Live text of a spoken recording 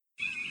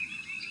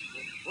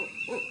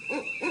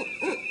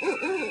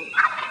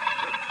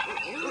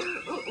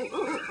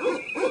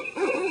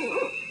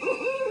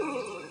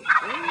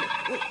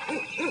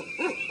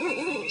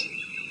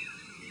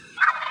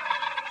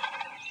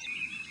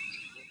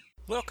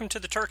Welcome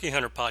to the Turkey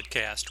Hunter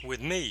Podcast with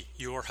me,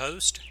 your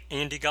host,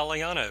 Andy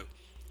Galliano.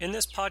 In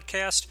this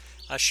podcast,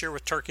 I share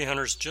with turkey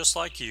hunters just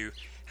like you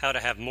how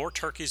to have more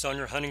turkeys on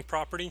your hunting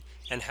property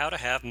and how to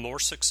have more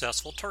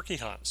successful turkey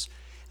hunts.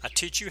 I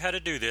teach you how to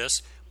do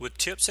this with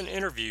tips and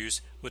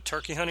interviews with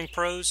turkey hunting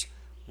pros,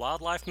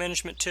 wildlife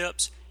management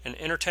tips, and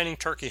entertaining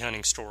turkey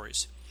hunting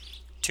stories.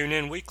 Tune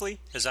in weekly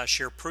as I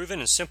share proven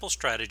and simple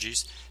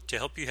strategies to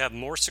help you have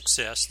more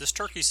success this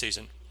turkey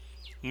season.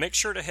 Make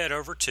sure to head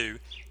over to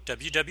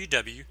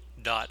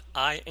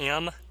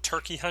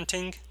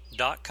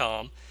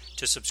www.iamturkeyhunting.com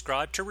to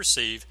subscribe to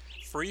receive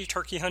free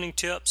turkey hunting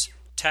tips,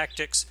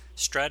 tactics,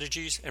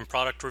 strategies, and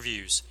product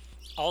reviews.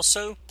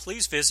 Also,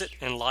 please visit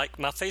and like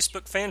my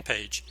Facebook fan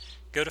page.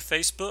 Go to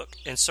Facebook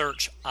and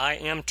search I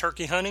Am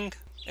Turkey Hunting,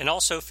 and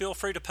also feel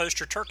free to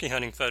post your turkey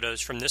hunting photos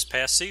from this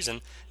past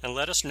season and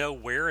let us know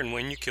where and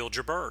when you killed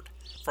your bird.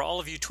 For all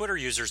of you Twitter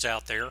users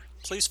out there,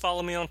 please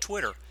follow me on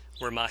Twitter,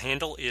 where my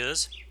handle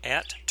is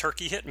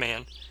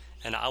 @TurkeyHitman,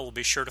 and I will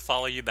be sure to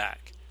follow you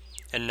back.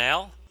 And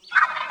now,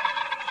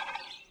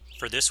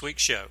 for this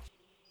week's show.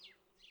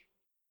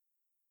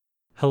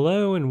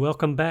 Hello and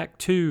welcome back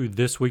to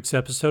this week's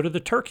episode of the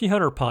Turkey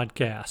Hunter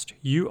Podcast.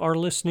 You are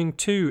listening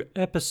to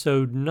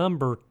episode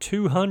number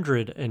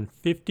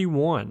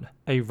 251,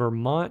 a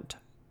Vermont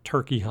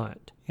turkey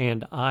hunt.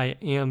 And I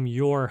am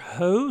your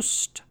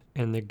host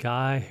and the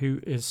guy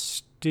who is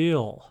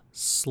still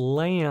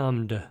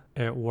slammed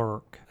at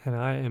work. And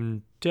I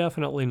am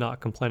definitely not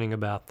complaining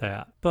about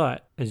that.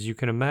 But as you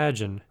can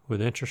imagine,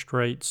 with interest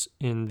rates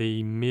in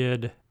the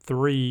mid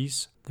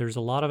threes, there's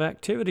a lot of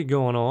activity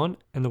going on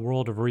in the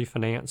world of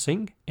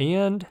refinancing,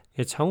 and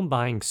it's home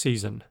buying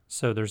season.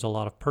 So there's a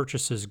lot of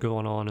purchases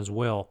going on as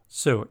well.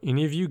 So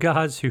any of you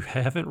guys who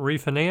haven't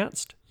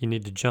refinanced, you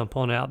need to jump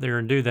on out there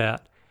and do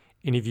that.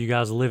 Any of you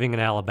guys living in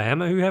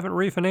Alabama who haven't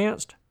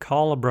refinanced,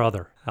 call a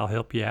brother. I'll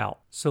help you out.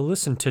 So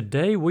listen,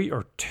 today we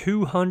are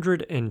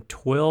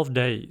 212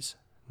 days,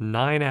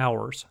 9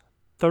 hours,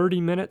 30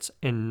 minutes,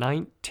 and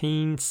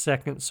 19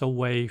 seconds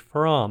away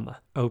from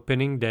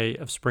opening day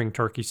of spring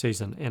turkey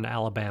season in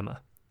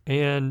Alabama.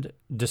 And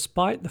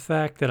despite the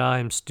fact that I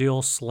am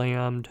still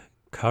slammed,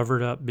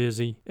 covered up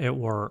busy at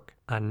work,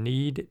 I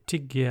need to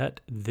get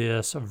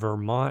this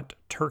Vermont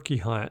turkey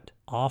hunt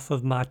off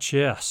of my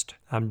chest.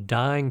 I'm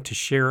dying to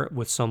share it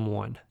with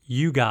someone,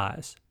 you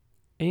guys.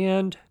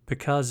 And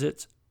because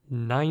it's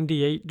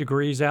 98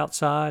 degrees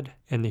outside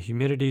and the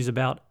humidity is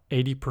about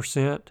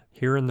 80%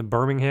 here in the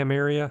Birmingham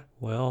area,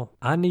 well,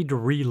 I need to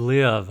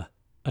relive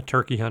a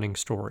turkey hunting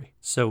story.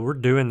 So we're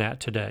doing that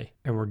today,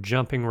 and we're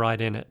jumping right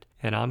in it.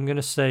 And I'm going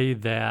to say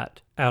that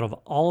out of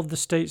all of the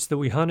states that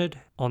we hunted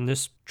on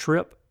this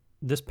trip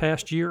this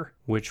past year,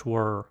 which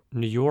were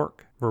New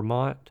York,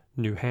 Vermont,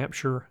 New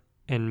Hampshire,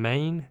 and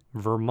Maine,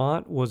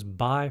 Vermont was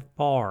by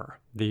far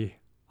the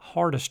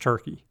hardest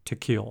turkey to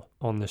kill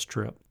on this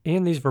trip.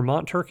 And these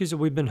Vermont turkeys that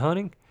we've been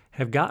hunting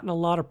have gotten a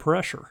lot of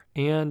pressure,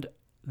 and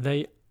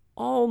they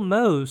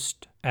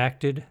almost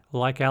acted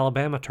like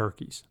Alabama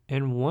turkeys,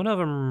 and one of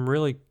them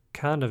really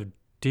kind of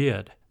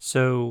did.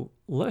 So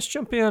let's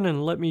jump in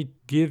and let me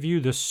give you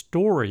the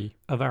story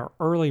of our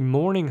early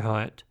morning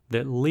hunt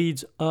that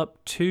leads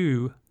up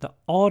to the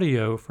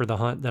audio for the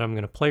hunt that I'm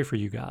going to play for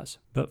you guys.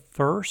 But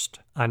first,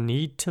 I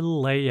need to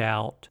lay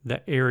out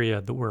the area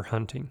that we're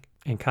hunting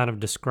and kind of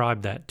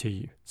describe that to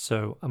you.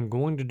 So I'm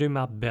going to do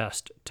my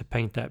best to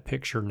paint that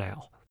picture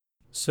now.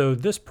 So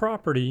this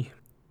property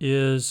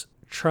is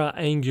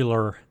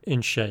triangular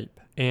in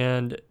shape,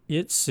 and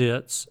it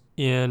sits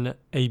in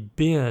a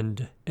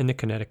bend in the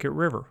Connecticut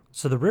River.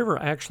 So the river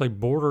actually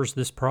borders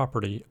this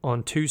property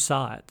on two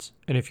sides.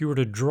 And if you were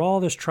to draw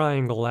this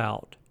triangle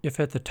out, if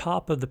at the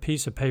top of the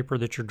piece of paper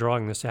that you're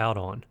drawing this out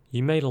on,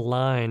 you made a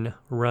line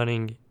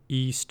running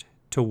east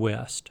to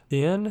west,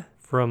 then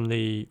from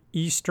the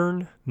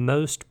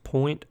easternmost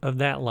point of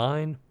that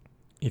line,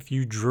 if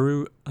you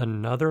drew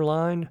another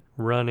line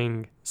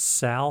running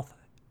south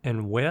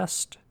and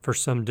west for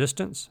some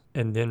distance,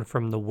 and then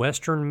from the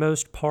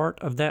westernmost part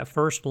of that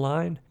first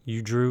line,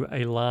 you drew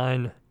a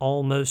line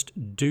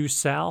almost due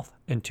south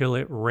until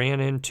it ran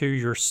into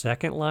your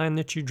second line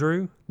that you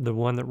drew, the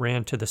one that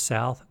ran to the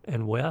south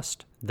and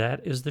west.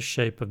 That is the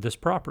shape of this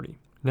property.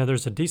 Now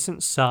there's a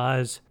decent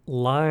size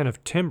line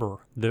of timber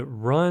that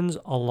runs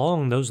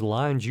along those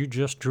lines you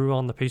just drew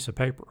on the piece of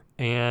paper.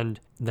 And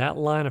that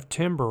line of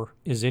timber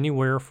is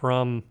anywhere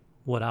from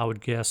what I would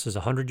guess is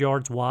 100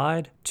 yards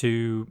wide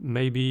to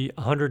maybe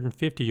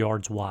 150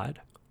 yards wide,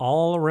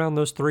 all around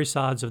those three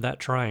sides of that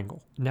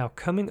triangle. Now,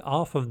 coming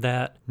off of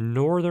that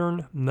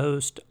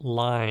northernmost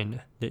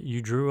line that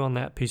you drew on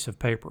that piece of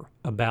paper,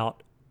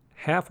 about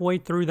halfway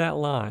through that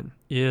line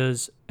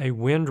is a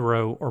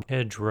windrow or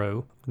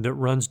hedgerow that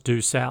runs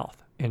due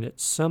south. And at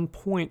some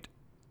point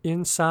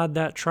inside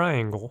that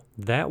triangle,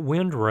 that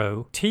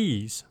windrow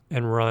tees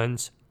and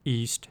runs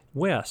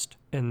east-west.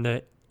 And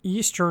the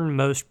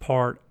easternmost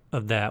part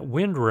of that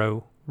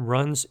windrow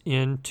runs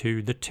into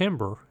the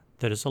timber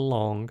that is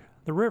along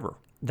the river.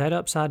 That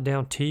upside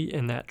down T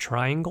in that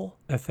triangle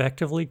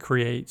effectively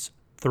creates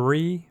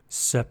 3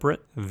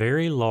 separate,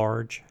 very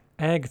large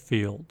ag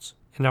fields.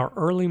 And our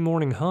early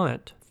morning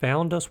hunt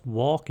found us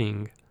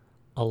walking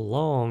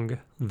along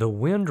the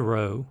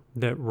windrow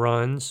that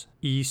runs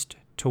east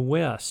to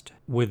west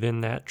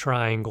within that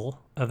triangle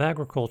of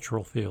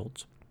agricultural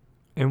fields,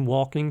 and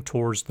walking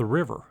towards the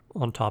river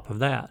on top of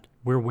that,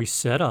 where we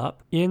set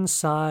up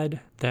inside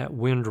that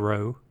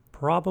windrow,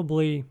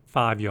 probably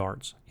 5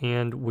 yards.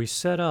 And we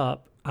set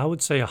up, I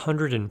would say,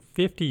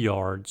 150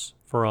 yards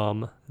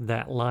from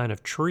that line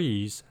of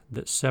trees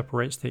that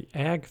separates the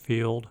ag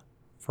field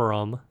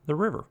from the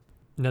river.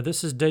 Now,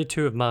 this is day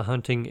 2 of my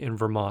hunting in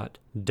Vermont.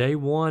 Day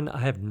 1, I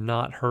have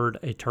not heard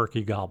a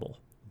turkey gobble.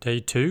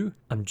 Day 2,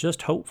 I'm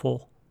just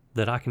hopeful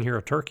that I can hear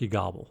a turkey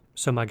gobble.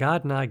 So my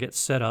guide and I get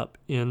set up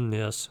in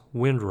this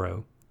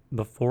windrow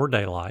before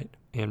daylight,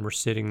 and we're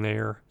sitting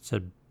there. It's a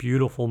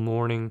beautiful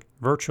morning,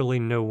 virtually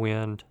no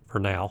wind for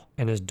now.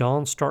 And as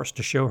dawn starts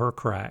to show her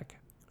crack,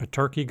 a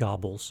turkey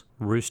gobbles,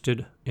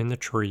 roosted in the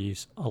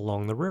trees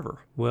along the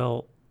river.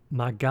 Well,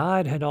 my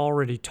guide had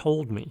already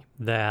told me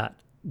that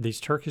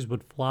these turkeys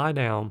would fly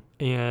down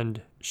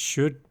and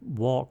should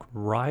walk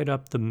right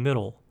up the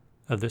middle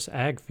of this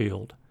ag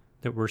field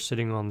that we're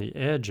sitting on the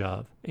edge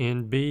of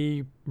and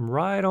be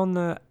right on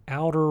the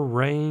outer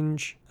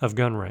range of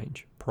gun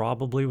range,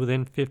 probably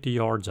within 50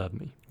 yards of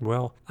me.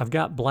 Well, I've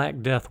got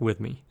Black Death with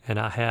me, and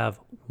I have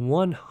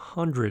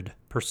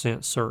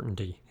 100%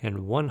 certainty and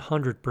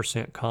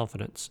 100%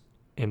 confidence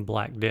in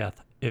Black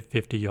Death at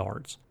 50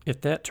 yards. If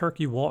that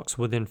turkey walks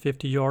within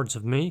 50 yards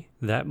of me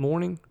that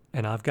morning,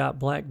 and I've got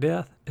Black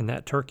Death, and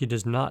that turkey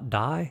does not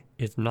die,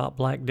 it's not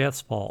Black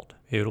Death's fault.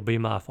 It'll be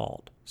my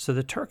fault. So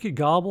the turkey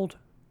gobbled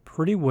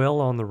pretty well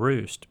on the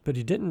roost, but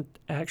he didn't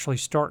actually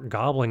start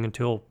gobbling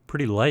until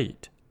pretty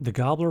late. The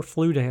gobbler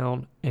flew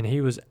down, and he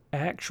was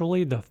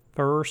actually the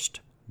first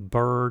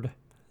bird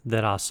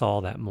that I saw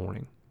that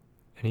morning.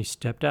 And he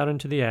stepped out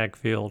into the ag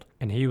field,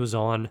 and he was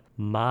on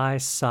my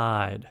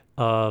side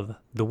of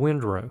the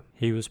windrow.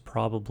 He was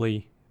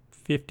probably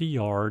 50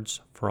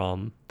 yards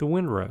from the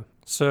windrow.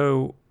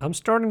 So I'm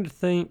starting to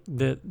think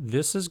that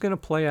this is going to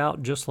play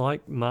out just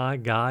like my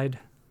guide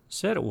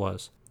said it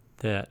was,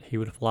 that he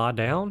would fly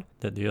down,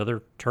 that the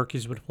other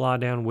turkeys would fly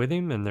down with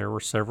him, and there were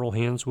several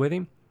hens with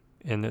him,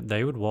 and that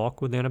they would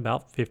walk within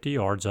about 50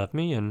 yards of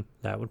me, and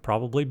that would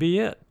probably be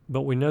it.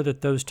 But we know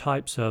that those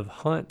types of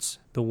hunts,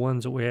 the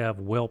ones that we have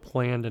well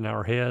planned in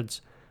our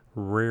heads,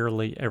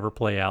 rarely ever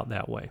play out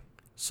that way.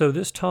 So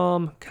this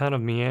tom kind of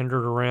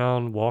meandered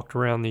around, walked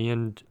around the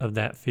end of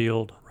that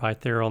field,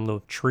 right there on the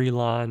tree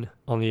line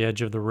on the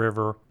edge of the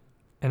river.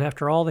 And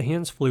after all the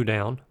hens flew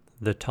down,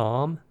 the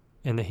tom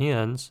and the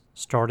hens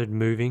started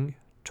moving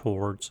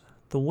towards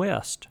the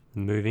west,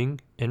 moving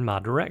in my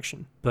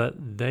direction.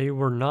 But they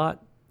were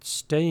not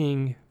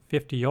staying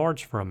 50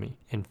 yards from me.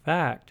 In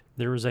fact,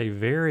 there was a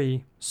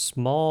very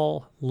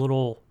small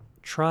little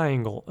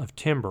triangle of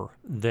timber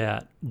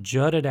that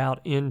jutted out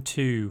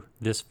into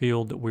this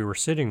field that we were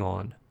sitting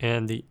on,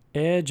 and the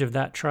edge of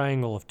that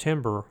triangle of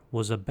timber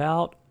was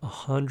about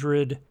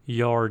 100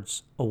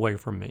 yards away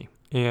from me.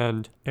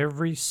 And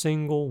every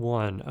single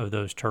one of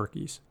those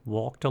turkeys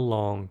walked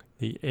along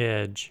the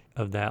edge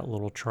of that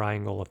little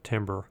triangle of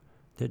timber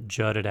that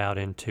jutted out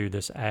into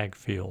this ag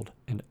field.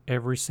 And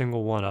every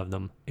single one of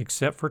them,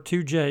 except for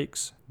 2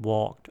 jakes,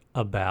 walked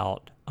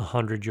about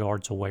 100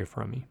 yards away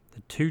from me.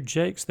 The 2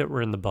 jakes that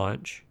were in the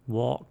bunch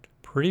walked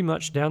pretty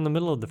much down the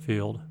middle of the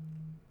field,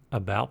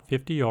 about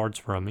 50 yards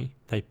from me.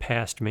 They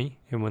passed me,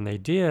 and when they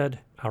did,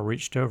 I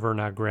reached over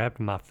and I grabbed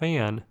my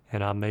fan,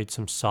 and I made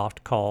some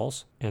soft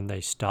calls, and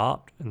they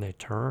stopped, and they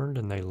turned,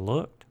 and they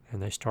looked,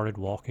 and they started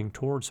walking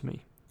towards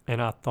me.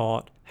 And I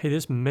thought, hey,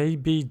 this may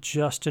be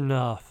just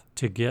enough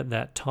to get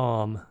that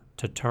tom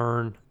to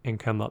turn and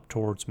come up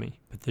towards me.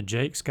 But the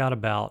jakes got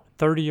about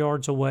 30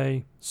 yards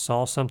away,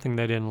 saw something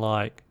they didn't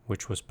like,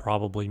 which was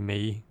probably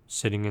me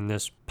sitting in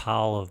this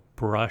pile of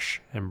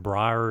brush and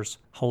briars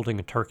holding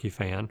a turkey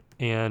fan,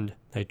 and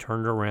they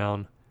turned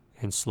around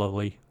and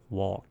slowly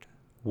walked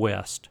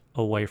west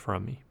away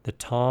from me. The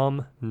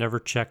tom never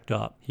checked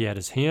up. He had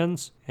his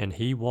hens, and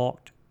he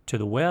walked to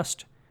the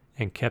west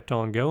and kept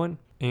on going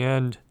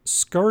and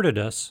skirted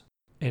us.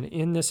 And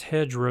in this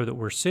hedgerow that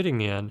we're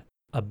sitting in,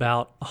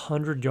 about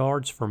 100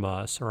 yards from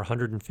us, or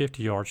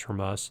 150 yards from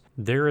us,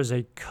 there is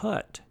a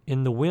cut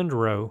in the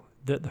windrow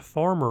that the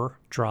farmer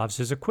drives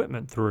his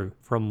equipment through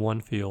from one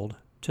field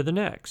to the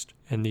next.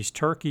 And these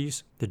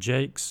turkeys, the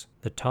jakes,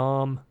 the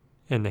tom,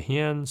 and the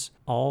hens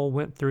all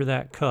went through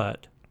that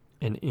cut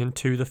and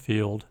into the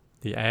field,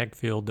 the ag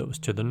field that was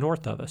to the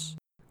north of us.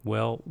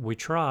 Well, we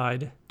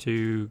tried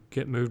to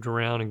get moved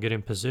around and get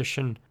in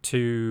position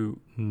to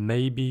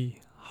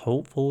maybe,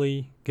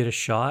 hopefully, get a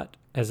shot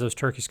as those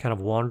turkeys kind of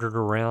wandered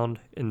around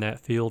in that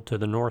field to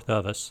the north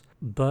of us.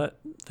 But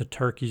the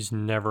turkeys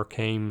never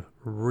came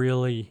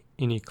really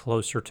any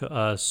closer to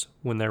us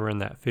when they were in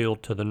that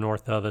field to the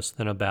north of us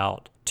than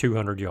about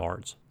 200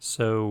 yards.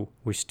 So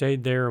we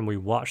stayed there and we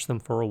watched them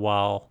for a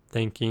while,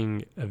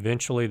 thinking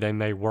eventually they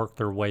may work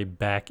their way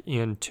back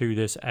into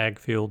this ag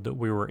field that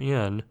we were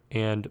in,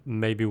 and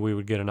maybe we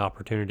would get an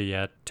opportunity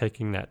at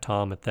taking that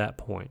tom at that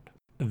point.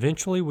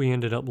 Eventually, we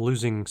ended up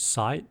losing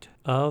sight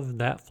of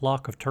that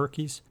flock of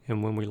turkeys,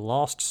 and when we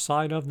lost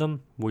sight of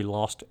them, we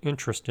lost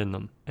interest in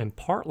them. And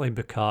partly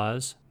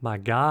because my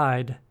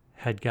guide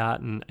had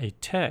gotten a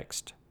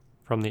text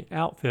from the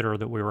outfitter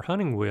that we were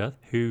hunting with,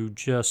 who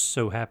just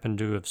so happened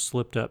to have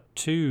slipped up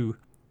to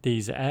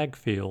these ag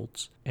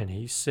fields, and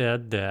he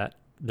said that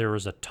there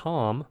was a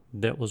tom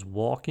that was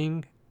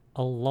walking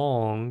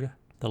along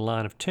the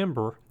line of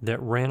timber that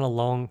ran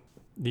along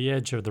the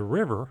edge of the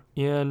river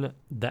in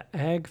the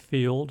ag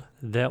field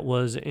that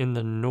was in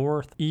the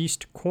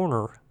northeast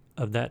corner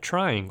of that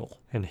triangle.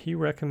 And he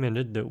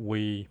recommended that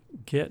we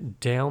get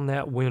down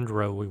that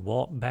windrow. We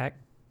walk back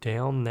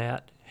down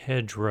that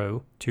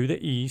hedgerow to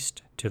the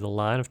east, to the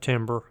line of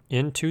timber,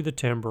 into the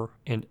timber,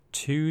 and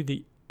to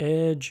the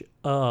edge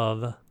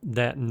of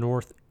that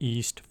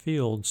northeast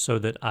field so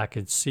that I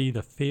could see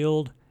the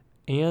field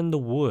and the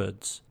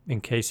woods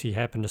in case he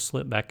happened to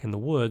slip back in the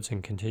woods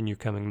and continue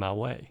coming my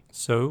way.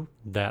 So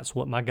that's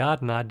what my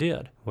guide and I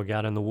did. We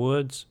got in the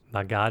woods,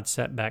 my guide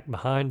sat back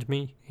behind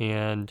me,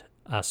 and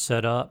I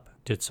set up,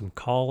 did some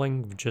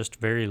calling just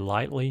very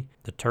lightly.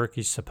 The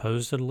turkey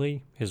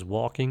supposedly is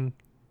walking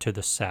to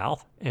the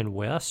south and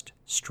west,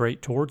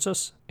 straight towards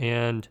us,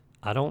 and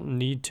I don't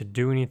need to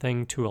do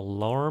anything to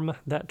alarm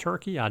that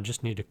turkey. I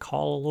just need to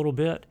call a little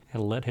bit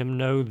and let him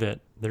know that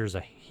there's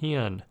a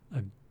hen,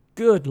 a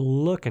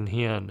good-looking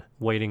hen,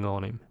 waiting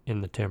on him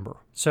in the timber.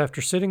 So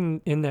after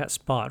sitting in that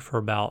spot for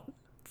about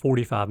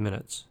 45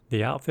 minutes,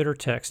 the outfitter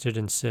texted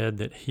and said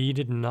that he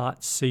did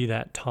not see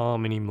that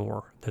tom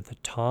anymore, that the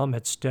tom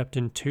had stepped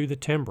into the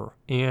timber,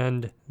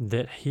 and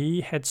that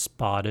he had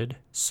spotted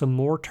some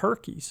more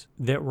turkeys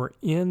that were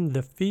in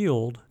the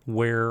field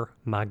where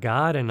my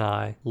guide and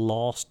I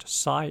lost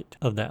sight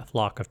of that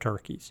flock of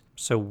turkeys.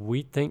 So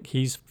we think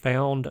he's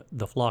found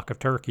the flock of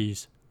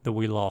turkeys that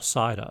we lost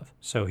sight of.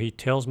 So he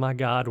tells my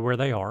guide where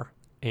they are,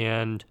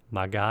 and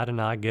my guide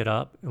and I get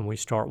up and we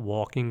start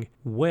walking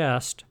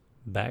west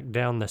back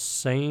down the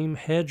same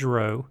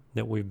hedgerow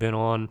that we've been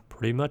on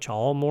pretty much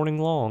all morning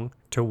long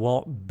to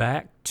walk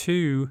back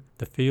to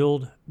the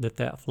field that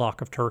that flock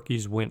of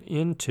turkeys went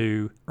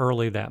into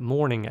early that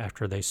morning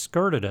after they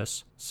skirted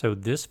us. So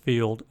this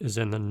field is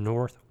in the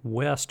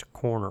northwest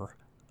corner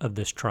of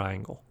this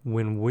triangle.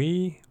 When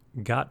we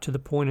got to the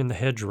point in the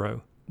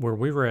hedgerow where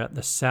we were at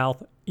the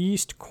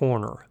southeast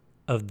corner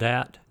of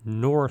that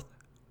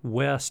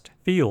northwest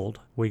field,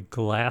 we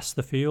glassed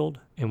the field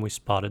and we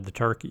spotted the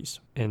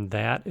turkeys. And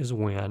that is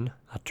when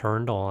I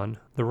turned on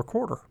the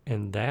recorder.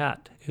 And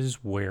that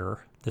is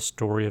where the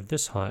story of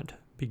this hunt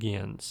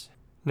begins.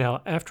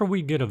 Now, after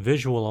we get a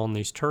visual on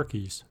these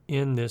turkeys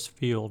in this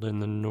field in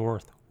the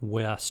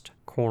northwest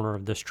corner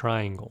of this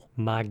triangle,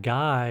 my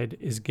guide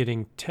is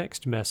getting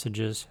text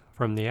messages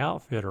from the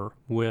outfitter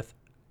with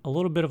a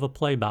little bit of a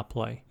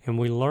play-by-play, and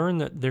we learn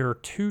that there are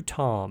two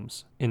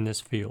toms in this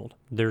field.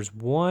 There's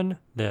one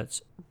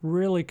that's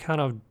really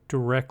kind of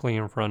directly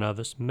in front of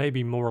us,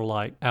 maybe more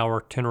like our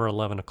 10 or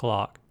 11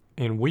 o'clock,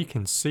 and we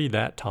can see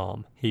that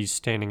tom. He's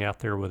standing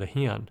out there with a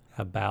hen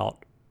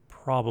about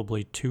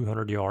probably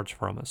 200 yards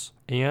from us.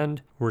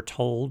 And we're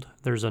told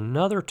there's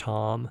another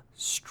tom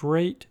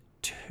straight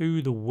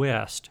to the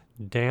west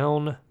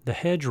down the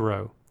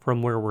hedgerow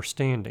from where we're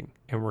standing.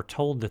 And we're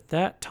told that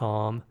that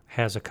tom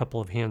has a couple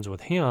of hens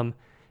with him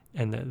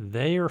and that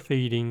they are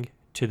feeding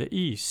to the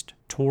east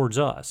towards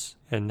us.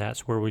 And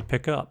that's where we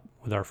pick up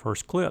with our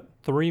first clip,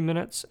 3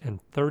 minutes and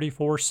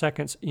 34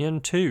 seconds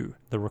into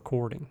the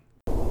recording.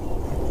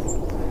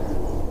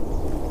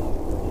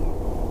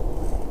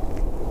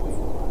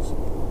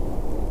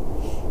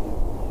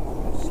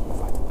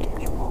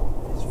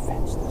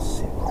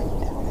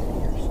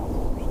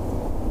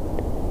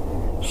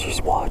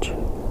 She's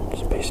watching.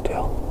 Just be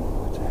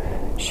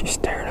still. She's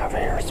staring over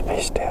here. Just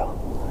be still.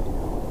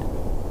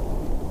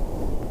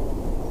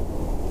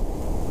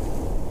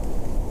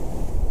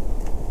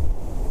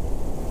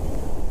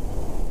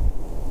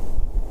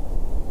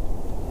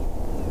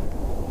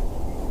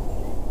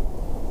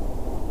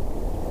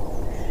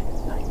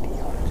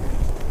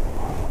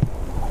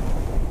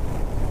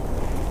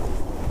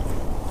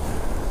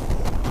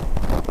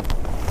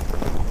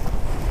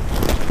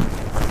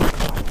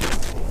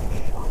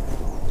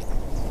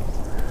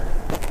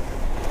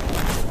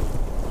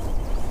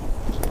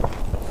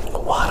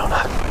 Why don't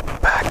I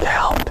back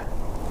out,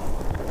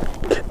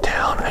 get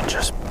down, and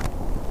just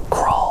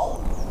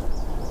crawl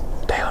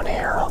down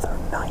here? Well, they're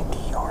 90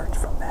 yards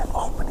from that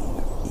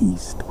opening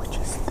east, which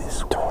is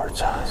this way.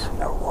 Towards us.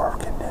 They're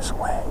working this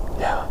way.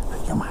 Yeah.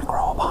 You might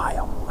crawl by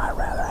them. I'd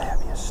rather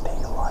have you stay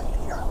right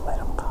here and let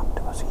them come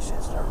to us. He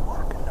says they're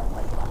working their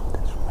way out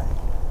this way.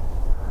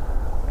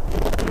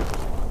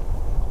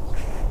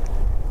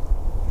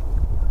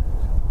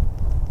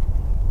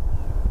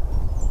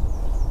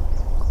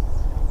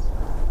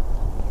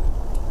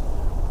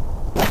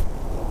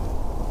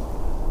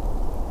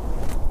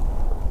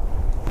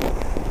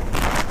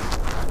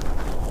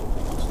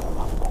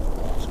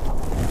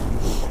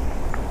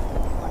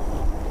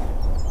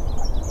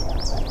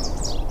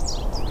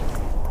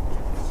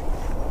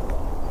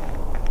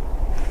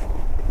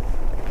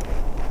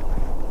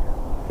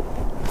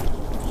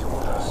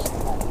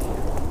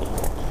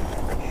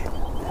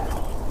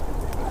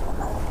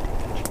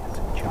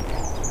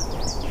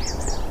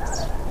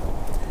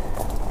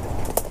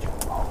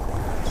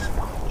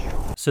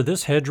 So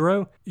this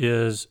hedgerow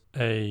is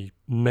a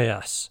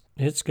mess.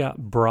 It's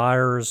got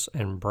briars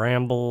and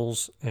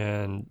brambles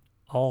and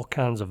all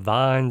kinds of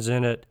vines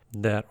in it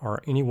that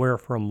are anywhere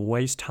from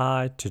waist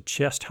high to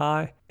chest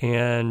high.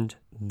 And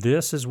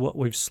this is what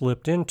we've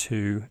slipped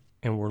into,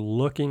 and we're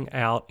looking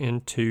out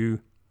into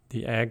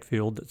the ag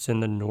field that's in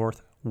the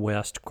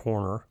northwest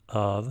corner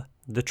of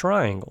the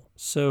triangle.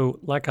 So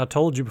like I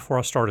told you before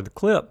I started the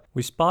clip,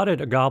 we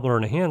spotted a gobbler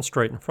and a hen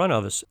straight in front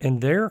of us,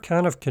 and they're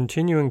kind of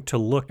continuing to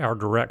look our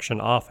direction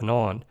off and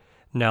on.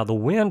 Now the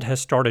wind has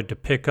started to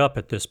pick up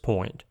at this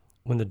point.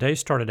 When the day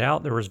started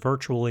out, there was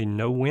virtually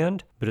no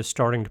wind, but it's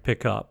starting to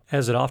pick up,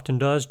 as it often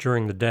does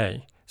during the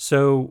day.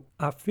 So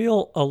I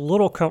feel a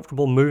little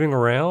comfortable moving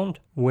around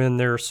when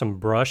there's some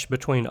brush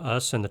between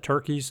us and the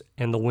turkeys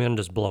and the wind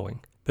is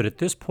blowing. But at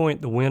this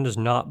point, the wind is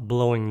not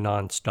blowing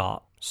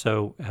nonstop.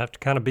 So I have to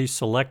kind of be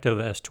selective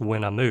as to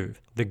when I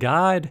move. The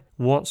guide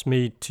wants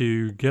me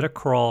to get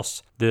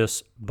across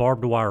this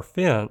barbed wire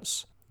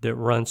fence that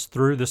runs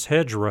through this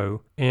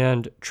hedgerow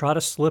and try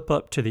to slip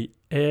up to the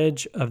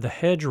edge of the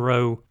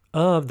hedgerow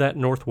of that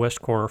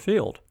northwest corner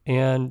field.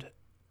 And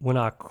when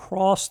I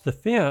cross the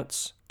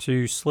fence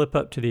to slip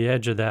up to the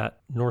edge of that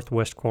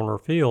northwest corner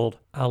field,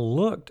 I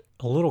looked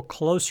a little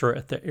closer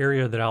at the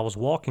area that I was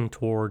walking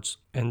towards,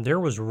 and there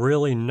was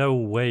really no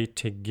way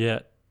to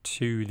get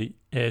to the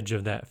edge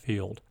of that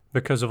field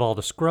because of all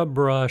the scrub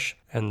brush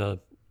and the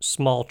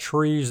small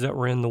trees that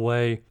were in the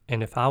way.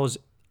 And if I was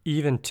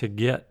even to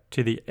get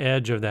to the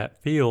edge of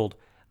that field,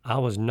 I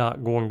was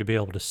not going to be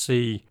able to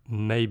see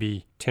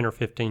maybe 10 or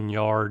 15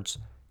 yards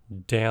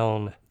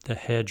down the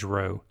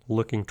hedgerow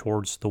looking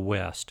towards the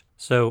west.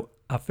 So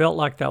I felt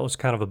like that was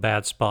kind of a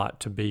bad spot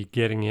to be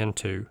getting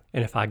into.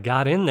 And if I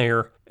got in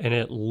there and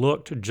it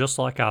looked just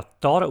like I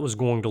thought it was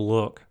going to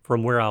look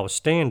from where I was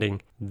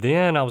standing,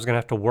 then I was going to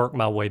have to work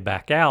my way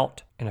back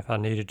out. And if I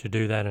needed to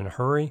do that in a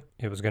hurry,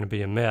 it was going to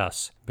be a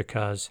mess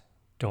because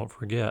don't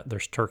forget,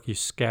 there's turkeys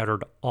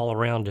scattered all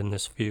around in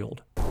this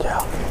field.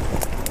 Yeah.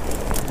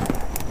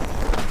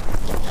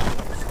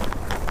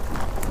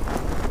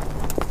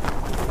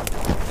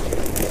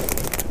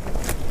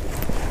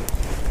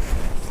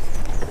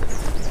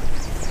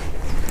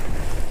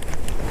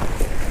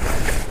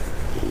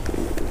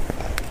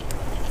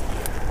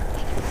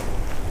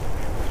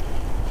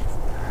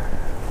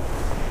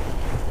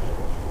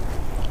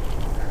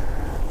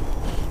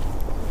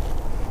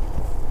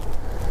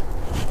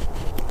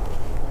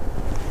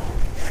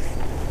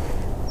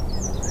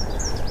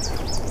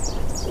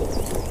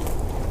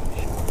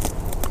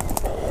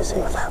 Easy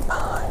with that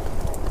behind.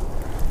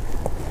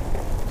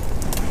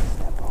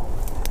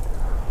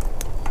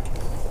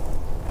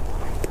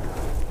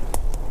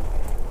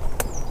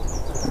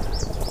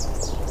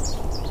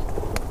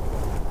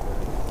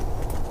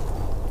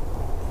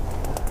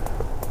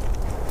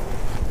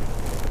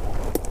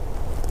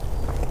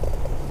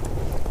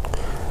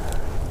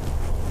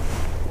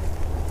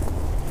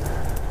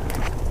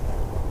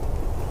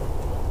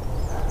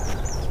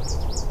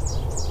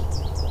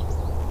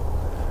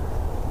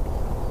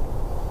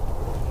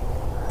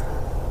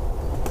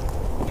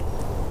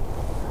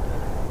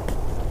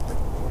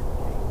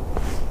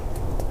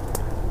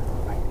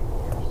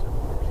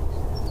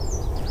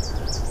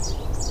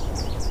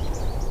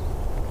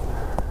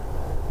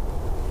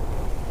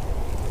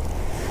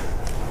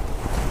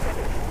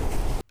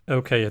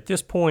 Okay, at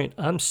this point,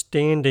 I'm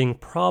standing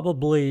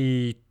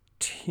probably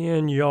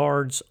 10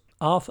 yards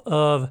off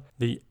of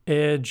the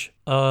edge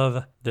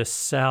of the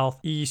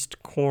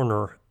southeast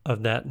corner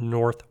of that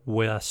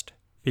northwest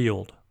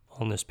field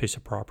on this piece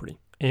of property.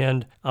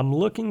 And I'm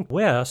looking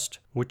west,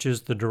 which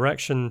is the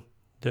direction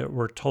that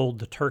we're told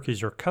the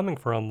turkeys are coming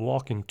from,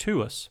 walking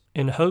to us,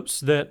 in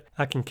hopes that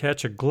I can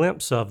catch a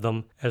glimpse of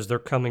them as they're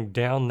coming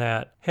down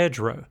that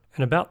hedgerow.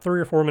 And about 3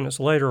 or 4 minutes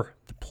later,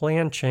 the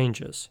plan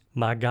changes.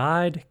 My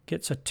guide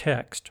gets a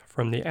text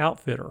from the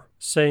outfitter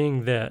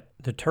saying that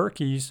the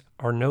turkeys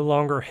are no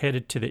longer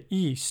headed to the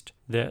east,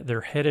 that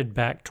they're headed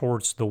back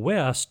towards the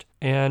west,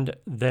 and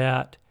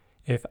that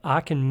if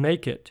I can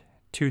make it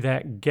to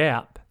that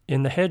gap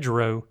in the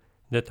hedgerow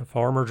that the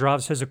farmer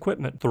drives his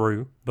equipment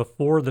through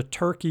before the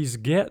turkeys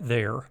get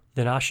there,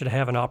 then I should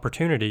have an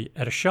opportunity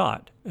at a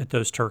shot at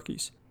those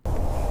turkeys.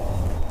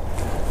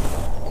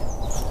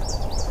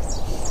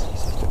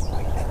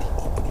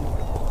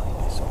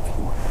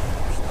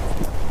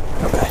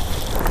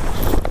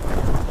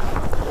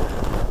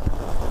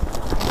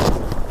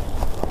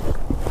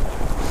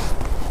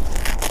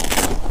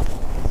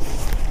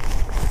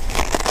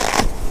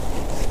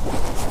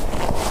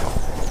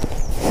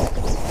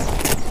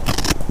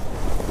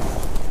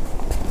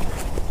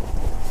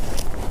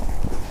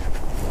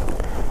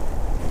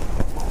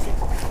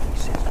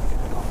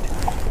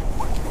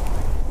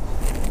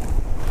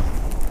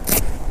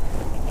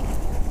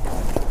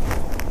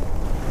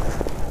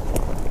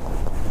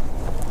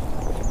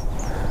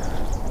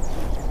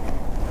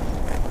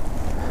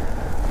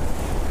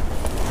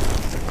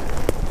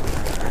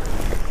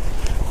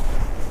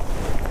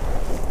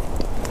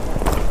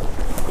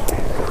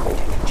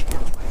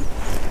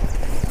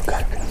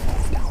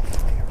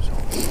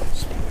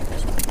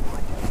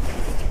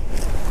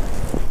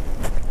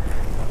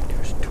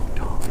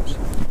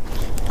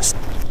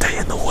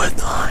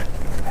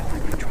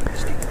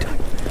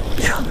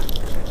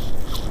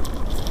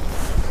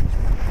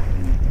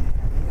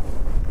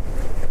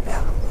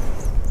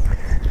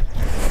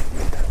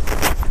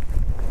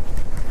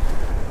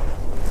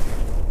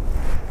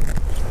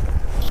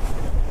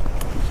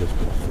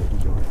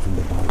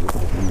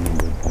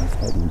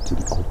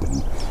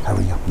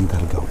 hurry up. You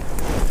gotta go.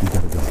 You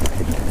gotta go. You're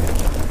heading to bed.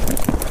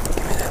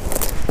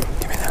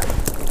 Give me that.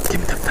 Give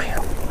me the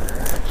fan.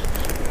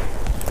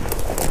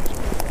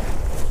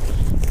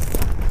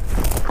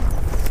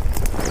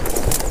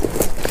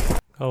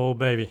 Oh,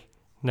 baby.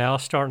 Now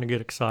it's starting to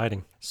get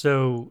exciting.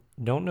 So,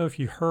 don't know if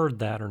you heard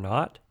that or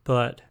not,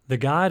 but the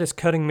guide is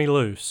cutting me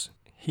loose.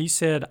 He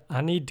said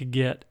I need to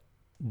get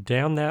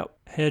down that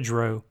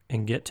hedgerow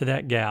and get to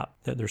that gap,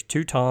 that there's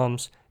 2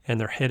 toms and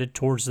they're headed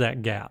towards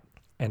that gap,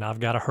 and I've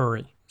got to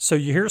hurry. So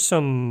you hear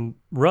some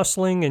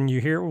rustling and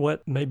you hear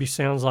what maybe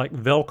sounds like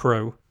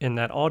Velcro in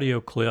that audio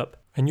clip,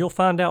 and you'll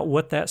find out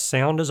what that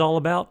sound is all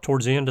about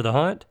towards the end of the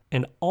hunt.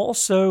 And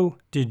also,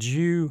 did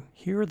you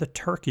hear the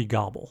turkey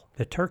gobble?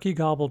 The turkey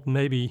gobbled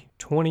maybe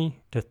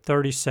 20 to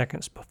 30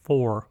 seconds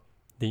before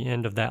the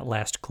end of that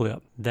last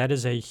clip. That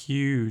is a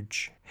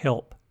huge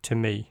help to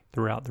me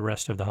throughout the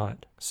rest of the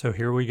hunt. So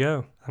here we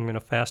go. I'm going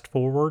to fast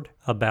forward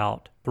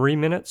about 3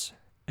 minutes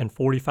and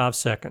 45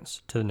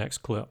 seconds to the next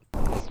clip.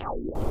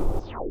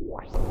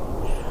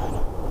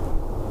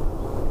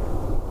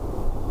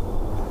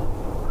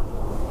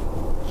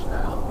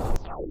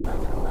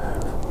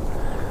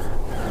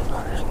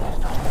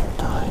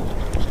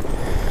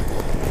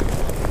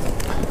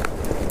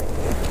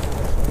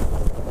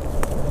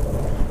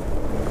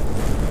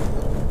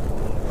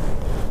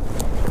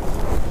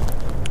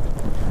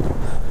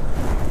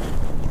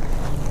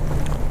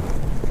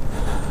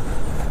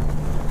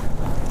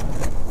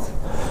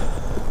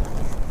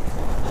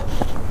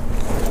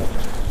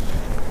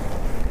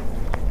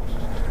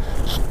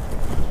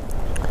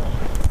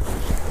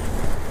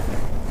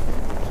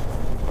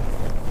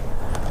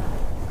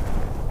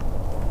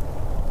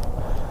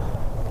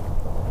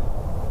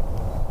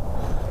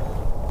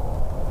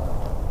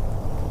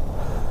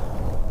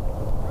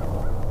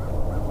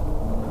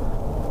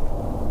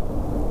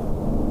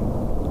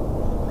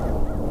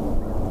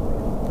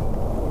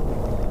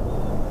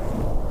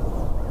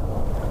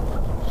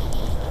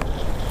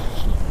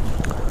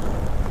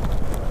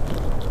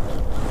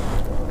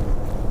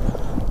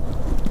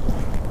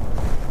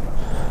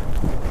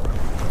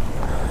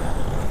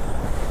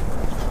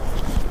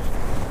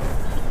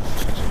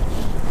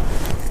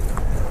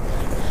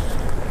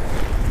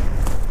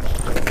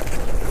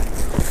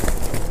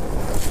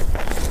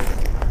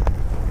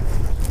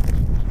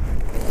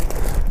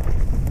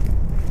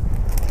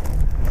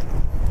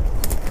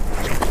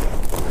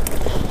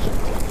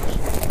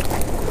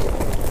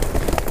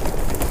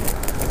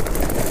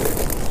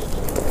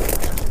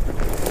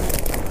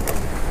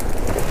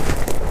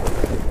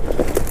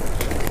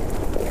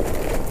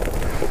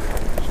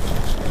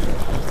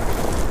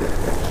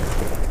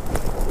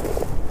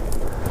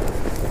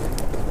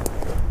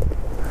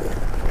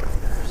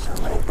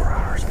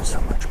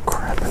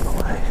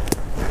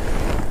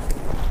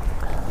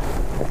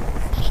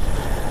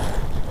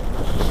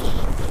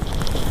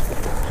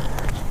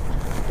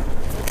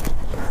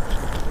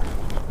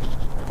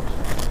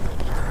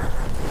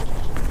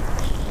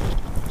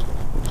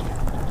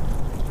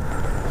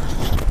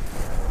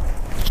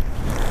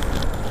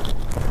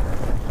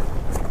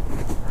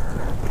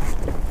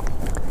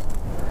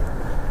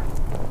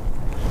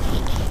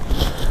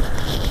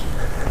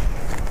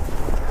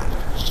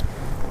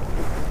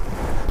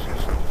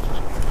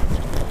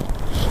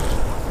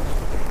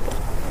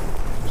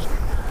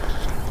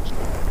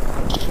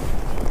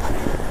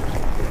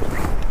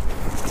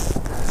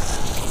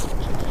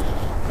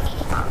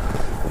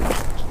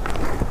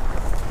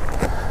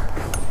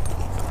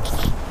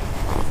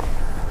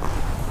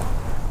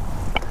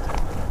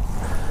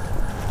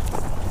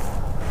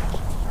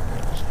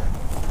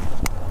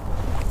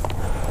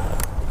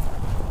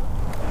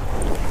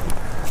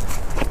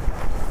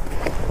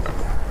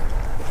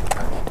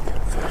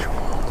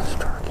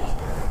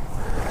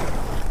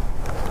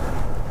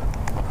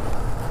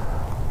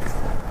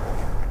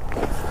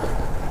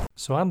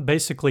 So I'm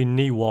basically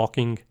knee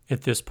walking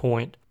at this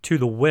point to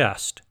the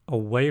west,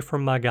 away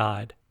from my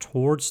guide,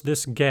 towards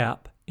this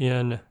gap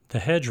in the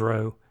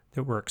hedgerow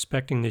that we're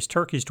expecting these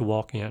turkeys to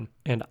walk in.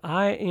 And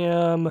I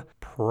am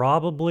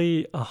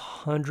probably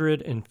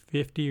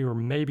 150 or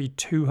maybe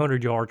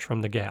 200 yards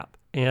from the gap.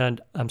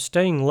 And I'm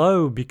staying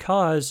low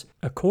because,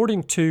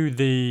 according to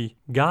the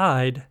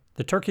guide,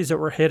 the turkeys that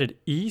were headed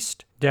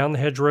east down the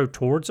hedgerow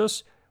towards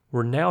us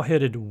were now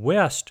headed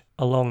west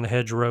along the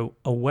hedgerow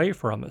away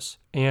from us.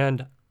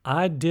 And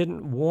I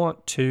didn't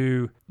want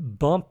to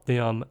bump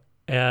them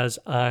as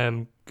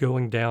I'm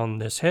going down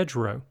this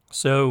hedgerow.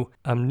 So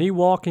I'm knee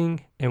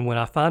walking, and when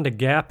I find a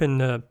gap in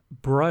the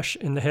brush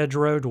in the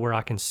hedgerow to where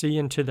I can see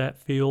into that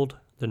field,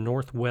 the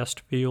northwest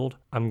field,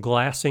 I'm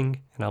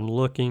glassing and I'm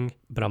looking,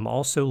 but I'm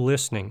also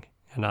listening.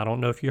 And I don't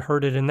know if you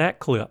heard it in that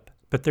clip,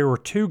 but there were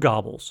 2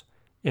 gobbles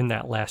in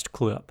that last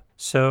clip.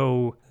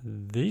 So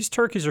these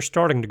turkeys are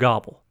starting to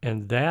gobble,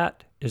 and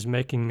that is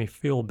making me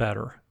feel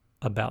better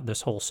about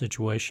this whole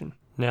situation.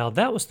 Now,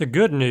 that was the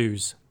good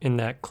news in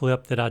that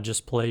clip that I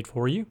just played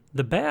for you.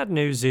 The bad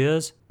news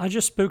is I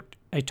just spooked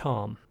a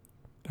tom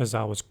as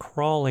I was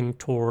crawling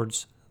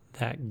towards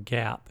that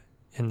gap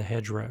in the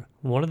hedgerow.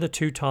 One of the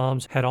 2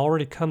 toms had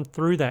already come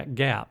through that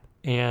gap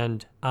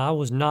and I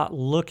was not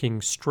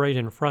looking straight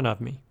in front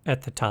of me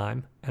at the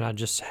time, and I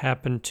just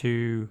happened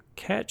to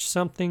catch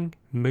something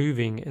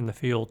moving in the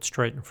field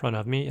straight in front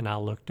of me, and I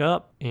looked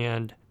up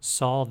and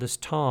saw this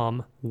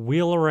tom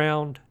wheel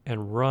around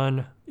and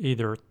run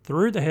either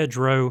through the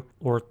hedgerow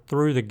or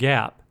through the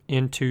gap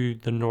into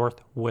the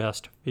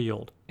northwest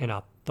field. And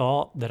I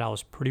thought that I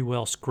was pretty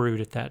well screwed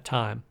at that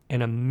time.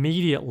 And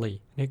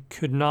immediately, it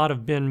could not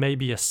have been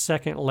maybe a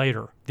second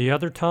later, the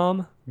other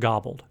tom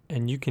gobbled.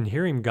 And you can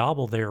hear him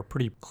gobble there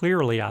pretty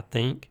clearly, I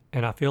think.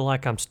 And I feel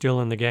like I'm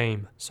still in the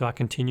game, so I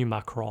continue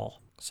my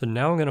crawl. So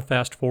now I'm going to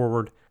fast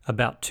forward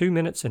about 2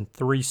 minutes and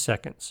 3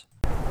 seconds.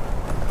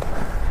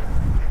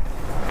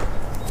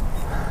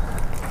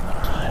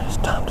 It's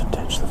time to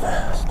ditch the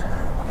vest.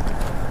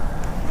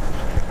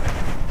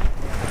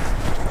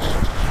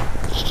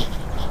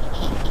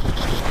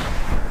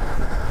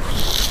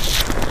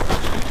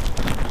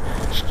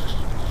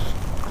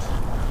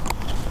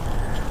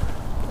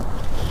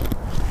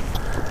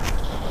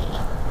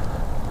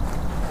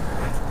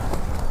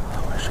 I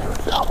wish he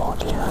would gobble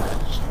again.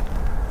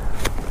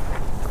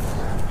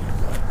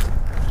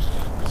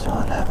 So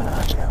I have an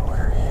idea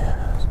where he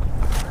is.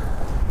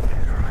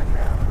 He's right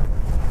now.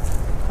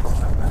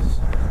 Columbus.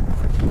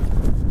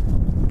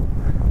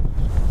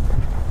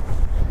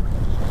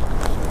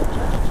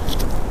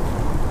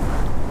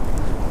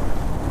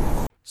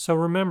 So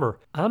remember,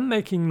 I'm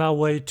making my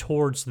way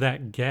towards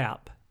that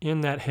gap in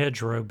that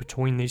hedgerow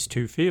between these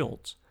two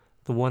fields,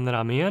 the one that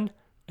I'm in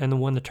and the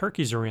one the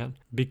turkeys are in,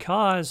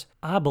 because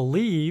I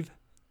believe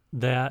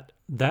that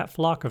that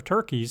flock of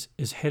turkeys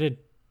is headed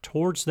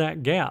towards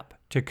that gap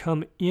to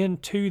come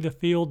into the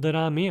field that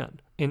I'm in.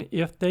 And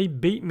if they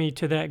beat me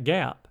to that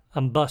gap,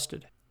 I'm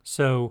busted.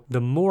 So the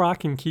more I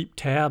can keep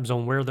tabs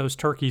on where those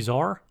turkeys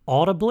are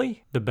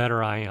audibly, the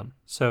better I am.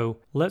 So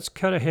let's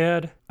cut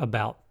ahead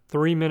about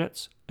 3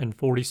 minutes and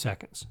 40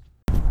 seconds.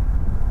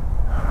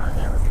 Alright,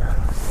 here we go.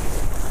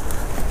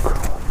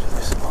 Crawl up to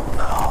this little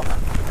knob. I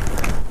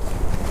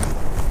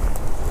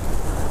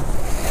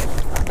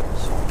can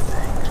see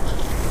anything.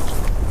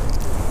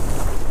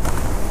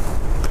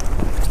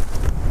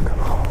 Come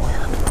on,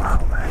 wind,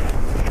 follow me.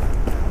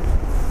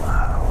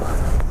 Wow.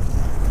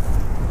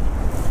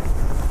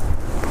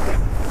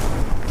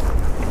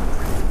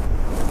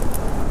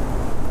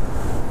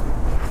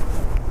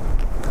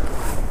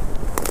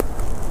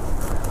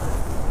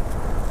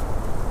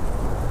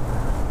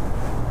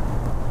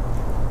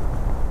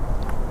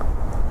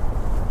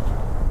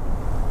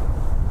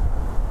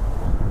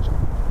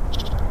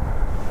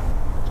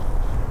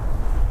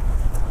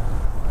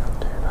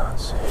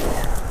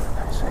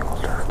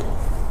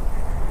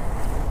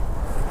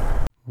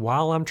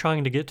 While I'm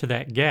trying to get to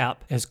that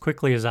gap as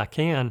quickly as I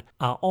can,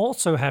 I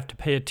also have to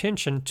pay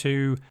attention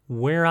to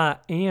where I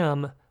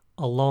am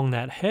along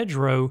that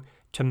hedgerow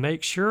to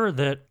make sure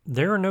that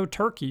there are no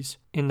turkeys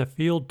in the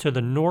field to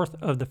the north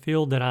of the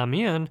field that I'm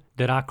in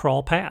that I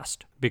crawl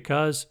past,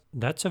 because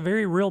that's a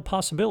very real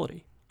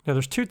possibility. Now,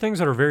 there's two things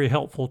that are very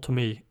helpful to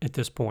me at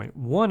this point.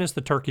 One is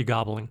the turkey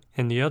gobbling,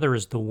 and the other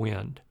is the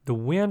wind. The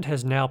wind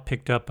has now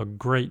picked up a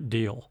great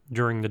deal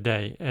during the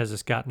day as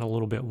it's gotten a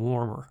little bit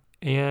warmer.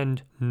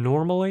 And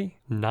normally,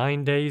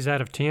 9 days out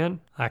of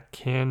 10, I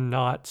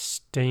cannot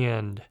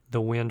stand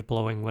the wind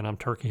blowing when I'm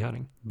turkey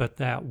hunting. But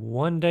that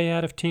 1 day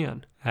out of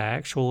 10, I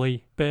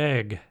actually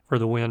beg for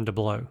the wind to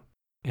blow.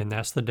 And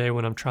that's the day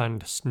when I'm trying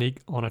to sneak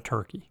on a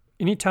turkey.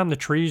 Anytime the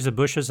trees, the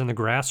bushes, and the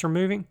grass are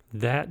moving,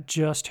 that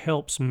just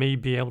helps me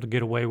be able to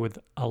get away with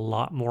a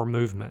lot more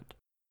movement.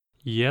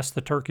 Yes, the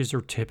turkeys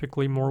are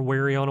typically more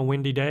wary on a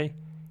windy day,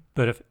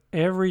 but if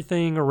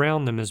everything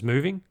around them is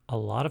moving, a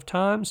lot of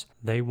times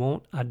they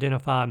won't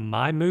identify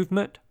my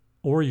movement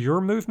or your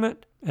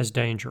movement as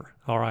danger.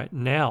 All right,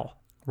 now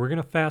we're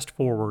going to fast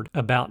forward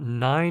about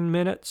 9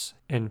 minutes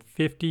and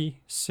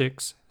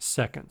 56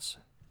 seconds.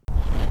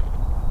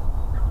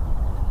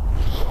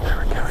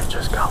 There we go, he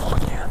just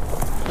gobbled again.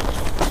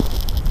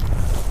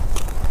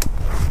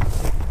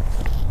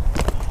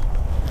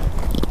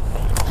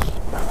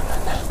 Keep moving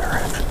in that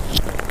direction.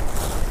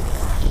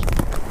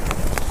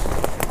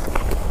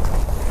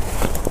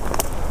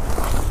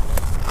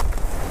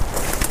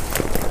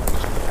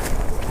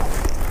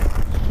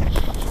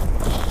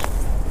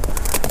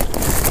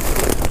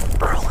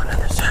 Crawling in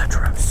this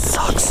hedgerow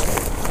sucks.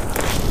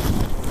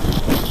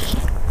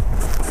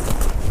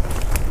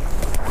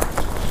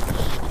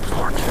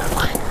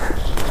 Fortunately,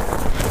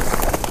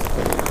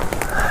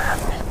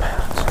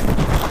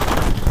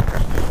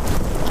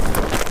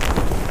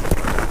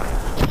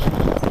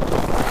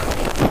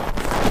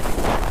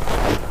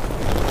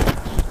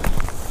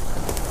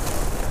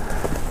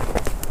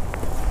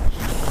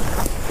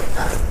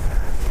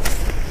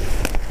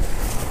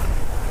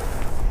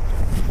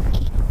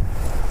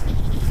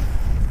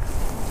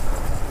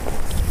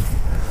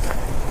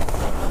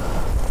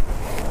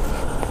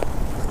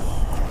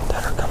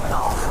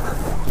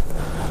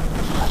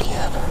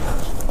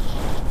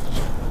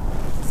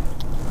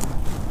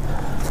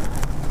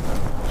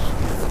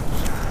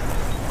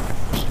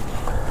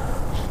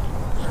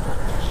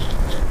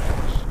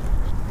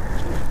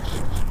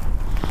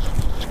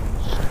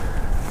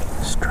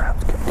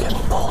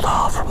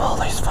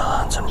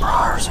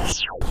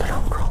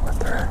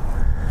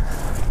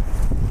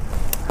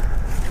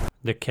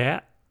 the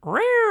cat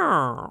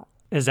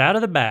is out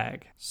of the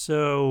bag.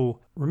 So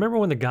remember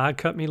when the guide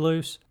cut me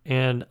loose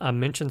and I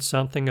mentioned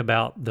something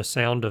about the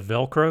sound of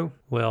Velcro?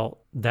 Well,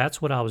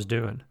 that's what I was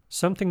doing.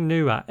 Something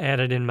new I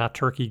added in my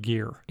turkey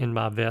gear in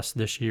my vest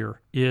this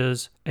year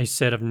is a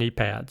set of knee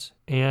pads.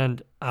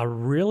 And I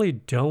really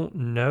don't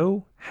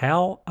know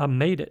how I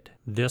made it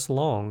this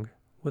long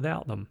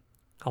without them.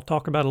 I'll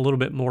talk about it a little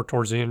bit more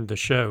towards the end of the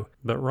show,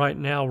 but right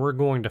now we're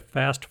going to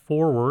fast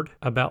forward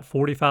about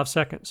 45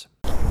 seconds.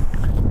 So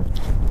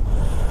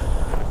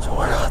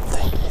where I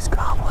think he's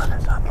gobbling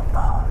is up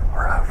above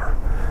or over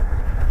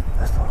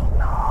this little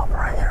knob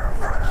right here in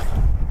front of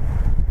him.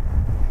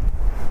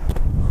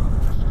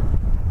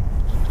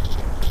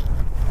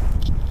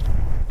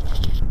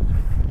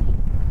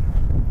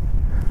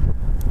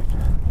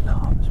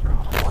 Knob is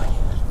probably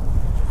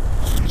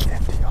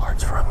 50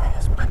 yards from me.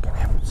 It's making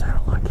him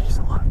sound like he's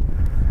a lot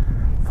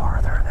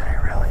farther than he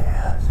really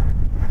is.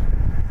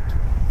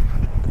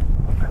 Get a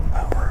little bit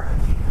lower.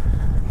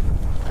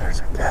 There's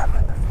a gap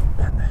in the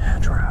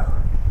hedgerow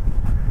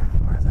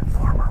where the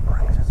farmer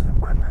brings his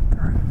equipment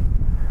through.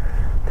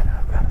 And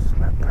I've got to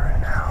slip through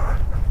now.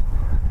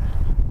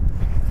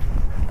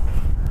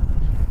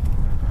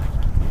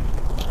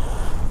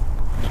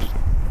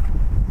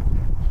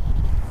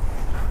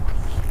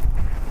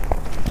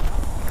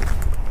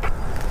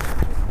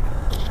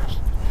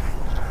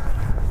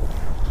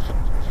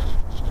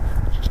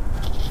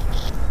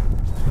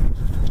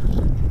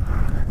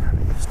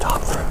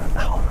 Stop for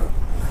now.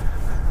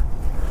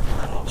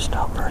 I need to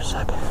stop for a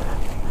second.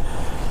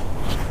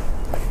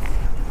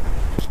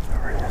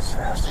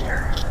 Reassess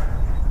here.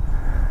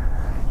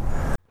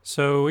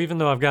 So even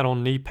though I've got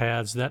on knee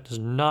pads, that does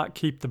not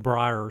keep the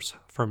briars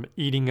from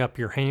eating up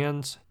your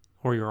hands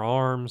or your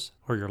arms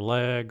or your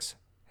legs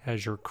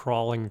as you're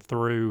crawling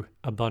through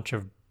a bunch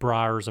of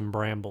briars and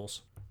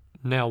brambles.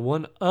 Now,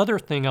 one other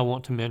thing I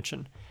want to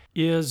mention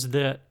is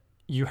that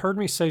you heard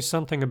me say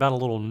something about a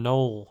little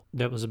knoll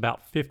that was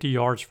about 50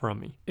 yards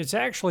from me. It's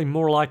actually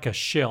more like a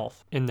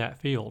shelf in that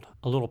field,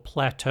 a little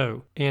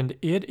plateau, and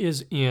it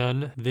is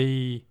in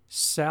the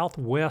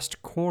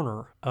southwest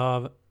corner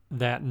of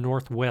that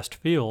northwest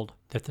field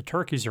that the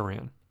turkeys are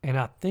in. And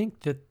I think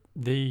that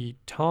the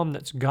tom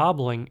that's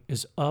gobbling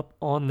is up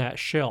on that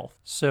shelf.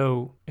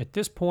 So at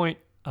this point,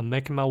 I'm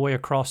making my way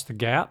across the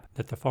gap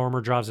that the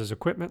farmer drives his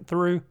equipment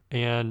through,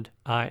 and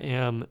I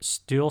am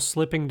still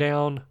slipping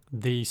down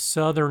the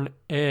southern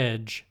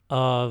edge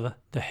of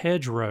the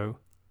hedgerow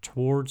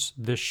towards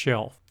this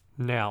shelf.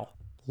 Now,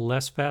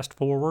 let's fast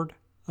forward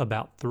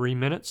about 3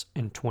 minutes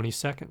and 20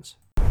 seconds.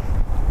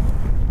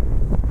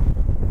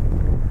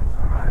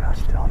 Alright, I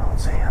still don't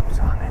see him,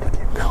 so I need to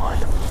keep going.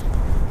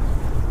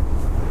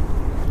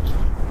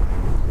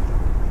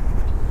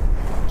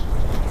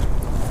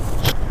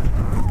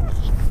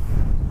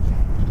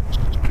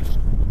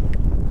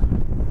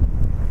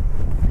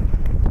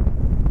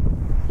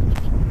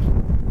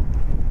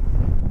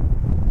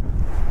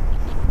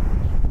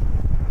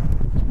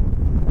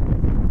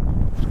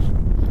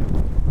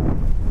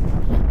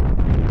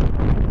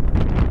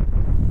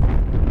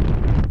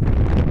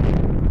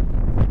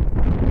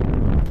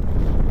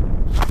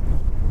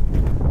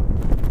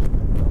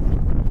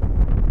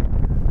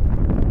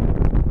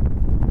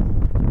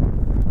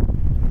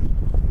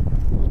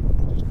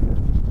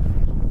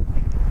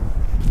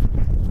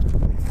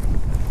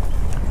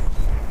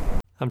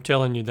 I'm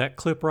telling you, that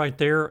clip right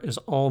there is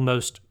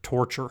almost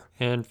torture.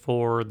 And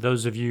for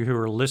those of you who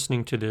are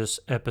listening to this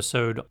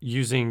episode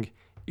using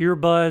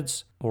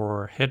earbuds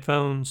or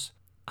headphones,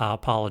 I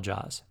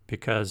apologize,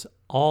 because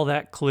all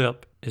that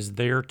clip is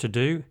there to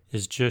do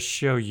is just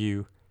show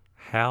you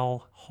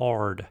how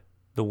hard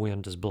the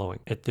wind is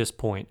blowing at this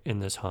point in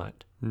this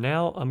hunt.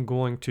 Now I'm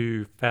going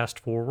to fast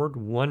forward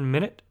 1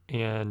 minute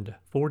and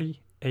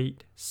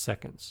 48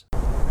 seconds.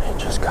 He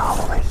just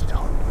gobbled. He's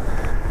still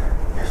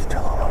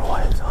a little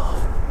ways off.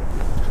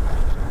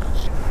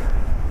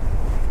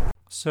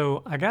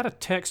 So I got a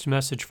text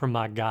message from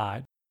my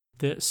guide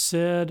that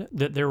said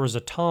that there was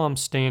a tom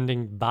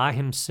standing by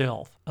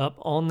himself up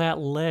on that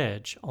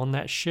ledge, on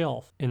that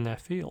shelf in that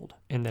field,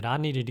 and that I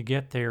needed to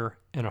get there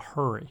in a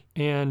hurry.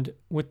 And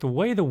with the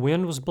way the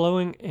wind was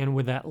blowing and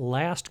with that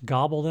last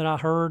gobble that I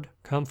heard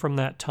come from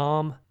that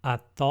tom, I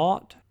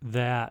thought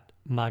that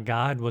my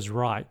guide was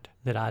right,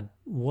 that I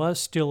was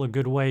still a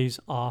good ways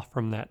off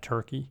from that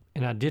turkey,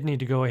 and I did need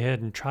to go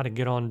ahead and try to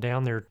get on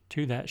down there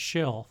to that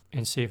shelf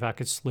and see if I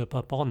could slip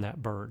up on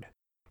that bird.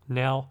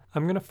 Now,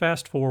 I'm going to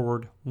fast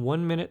forward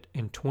 1 minute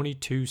and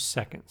 22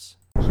 seconds.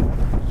 I need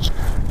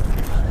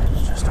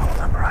to just hold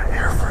him right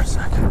here for a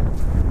second.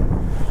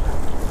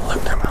 Look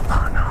through my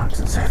binocs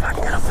and see if I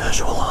can get a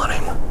visual on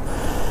him.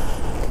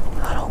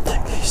 I don't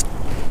think he's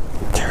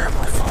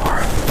terribly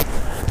far.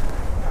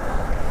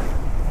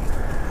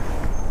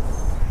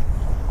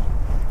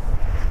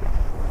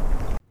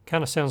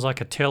 Kind of sounds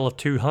like a tale of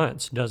two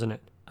hunts, doesn't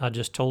it? I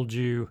just told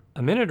you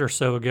a minute or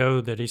so ago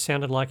that he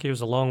sounded like he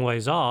was a long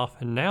ways off,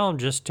 and now I'm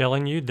just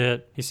telling you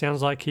that he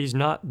sounds like he's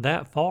not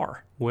that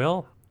far.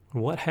 Well,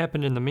 what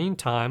happened in the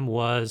meantime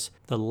was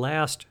the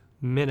last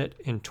minute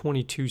and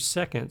 22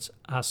 seconds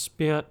I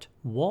spent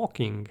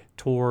walking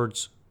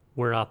towards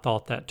where I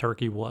thought that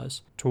turkey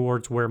was,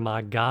 towards where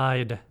my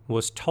guide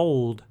was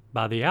told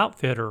by the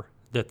outfitter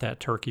that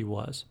turkey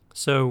was.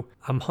 So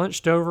I'm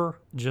hunched over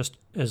just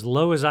as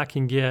low as I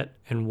can get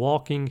and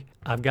walking.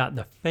 I've got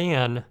the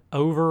fan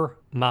over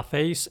my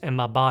face and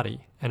my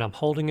body, and I'm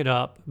holding it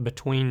up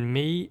between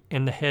me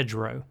and the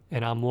hedgerow,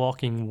 and I'm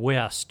walking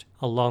west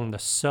along the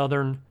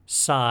southern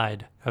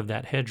side of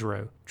that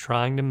hedgerow,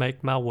 trying to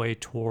make my way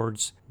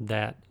towards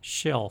that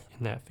shelf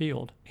in that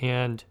field.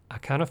 And I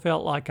kind of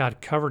felt like I'd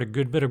covered a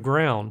good bit of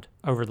ground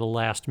over the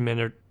last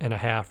minute and a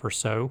half or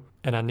so,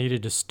 and I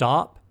needed to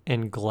stop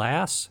and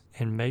glass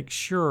and make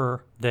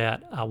sure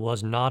that I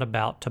was not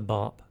about to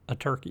bump a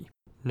turkey.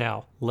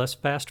 Now, let's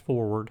fast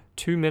forward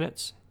 2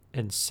 minutes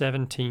and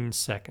 17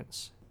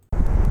 seconds.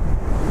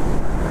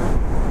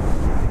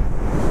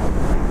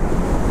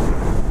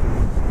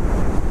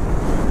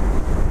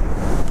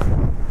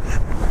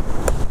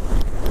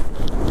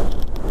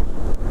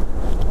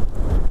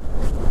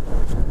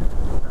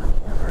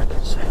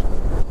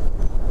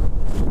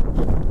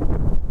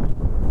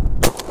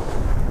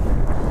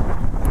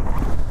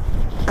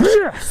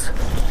 Yes!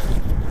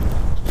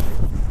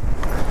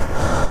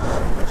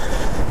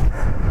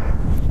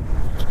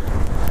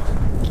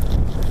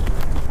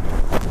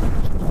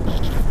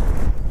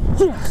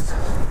 Yes!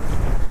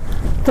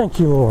 Thank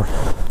you, Lord.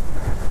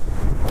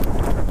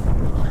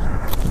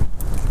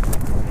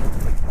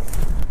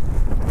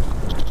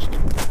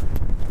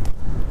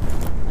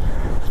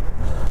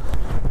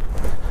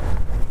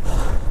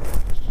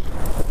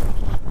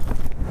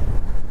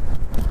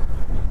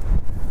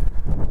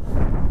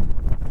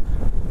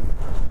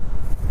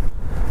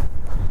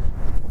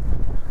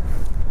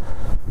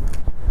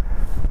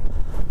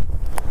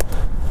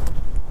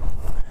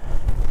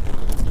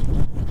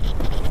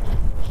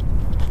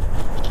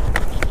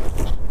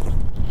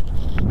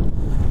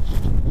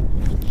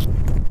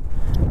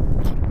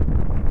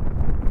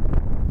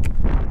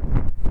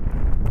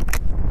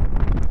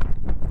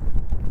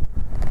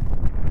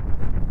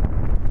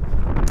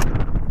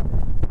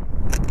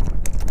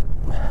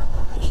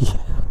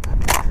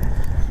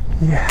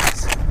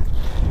 Yes,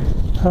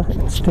 I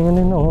am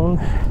standing on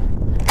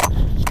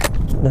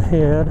the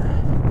head,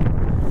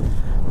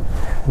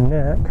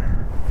 neck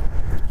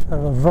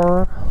of a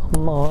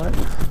Vermont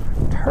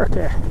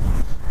turkey.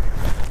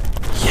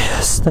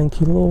 Yes,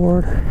 thank you,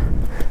 Lord.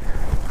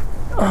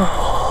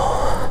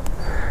 Oh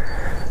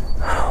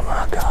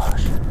my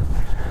gosh.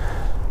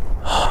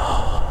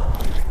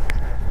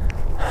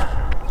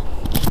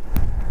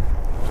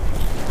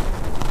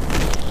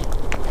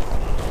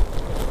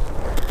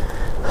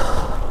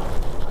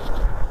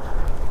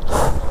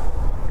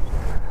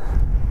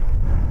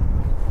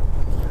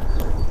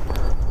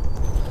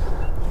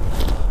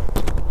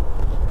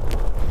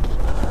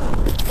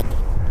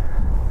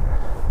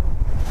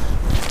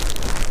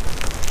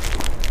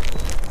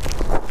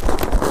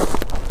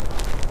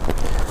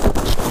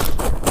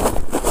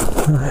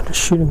 I had to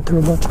shoot him through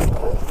a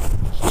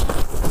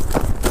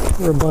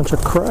bunch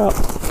of crap.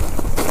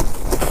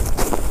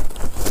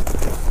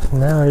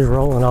 Now he's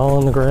rolling all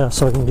in the grass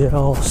so he can get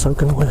all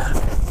soaking wet.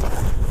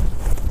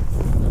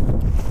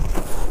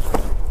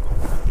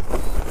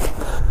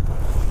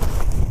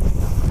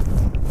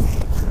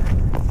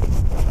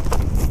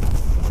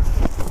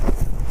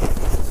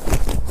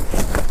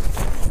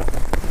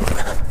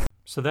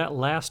 So that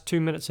last 2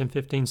 minutes and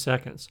 15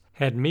 seconds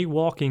had me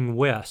walking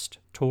west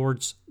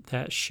towards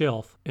that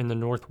shelf in the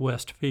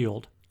northwest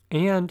field,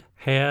 and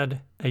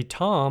had a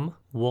Tom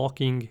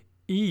walking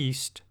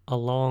east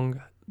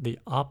along the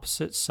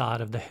opposite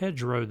side of the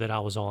hedgerow that I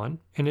was on.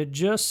 And it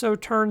just so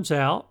turns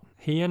out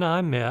he and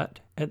I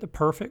met at the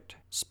perfect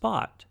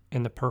spot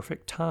and the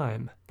perfect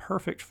time.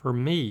 Perfect for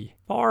me,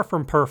 far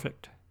from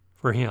perfect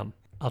for him.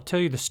 I'll tell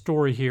you the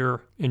story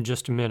here in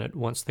just a minute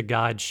once the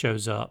guide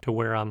shows up to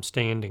where I'm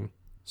standing.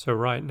 So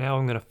right now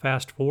I'm going to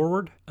fast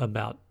forward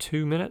about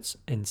 2 minutes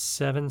and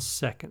 7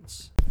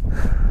 seconds.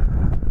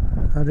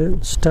 I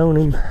didn't stone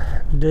him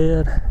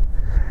dead.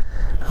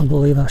 I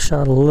believe I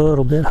shot a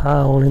little bit high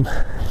on him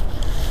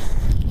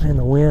in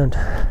the wind.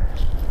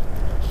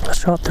 I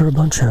shot through a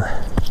bunch of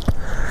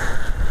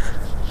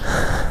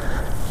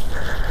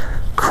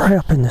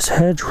crap in this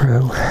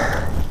hedgerow.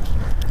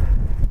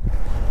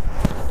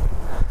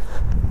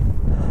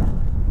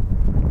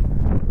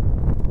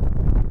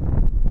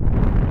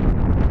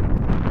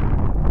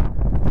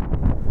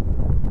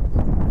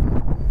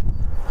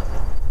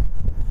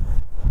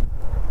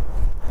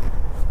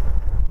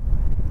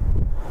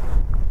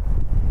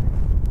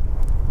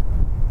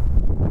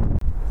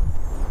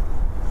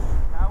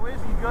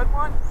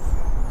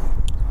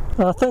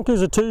 I think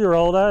he's a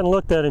 2-year-old. I haven't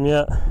looked at him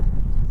yet.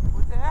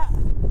 What's that?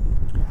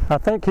 I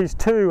think he's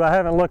 2. I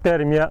haven't looked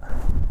at him yet.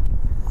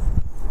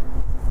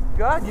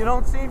 God, you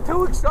don't seem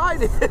too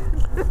excited.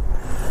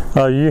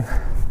 Oh,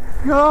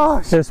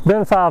 gosh. It's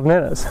been 5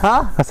 minutes.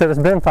 Huh? I said it's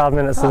been 5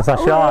 minutes since I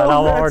shot.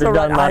 Oh, I've that's already all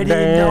done right. my I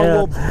didn't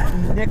know.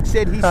 dance. Well, Nick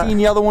said he seen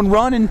the other one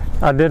running.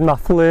 I did my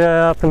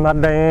flip and my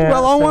dance.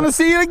 Well, I want to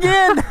see it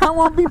again. I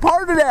want to be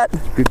part of that.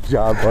 Good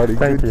job, buddy.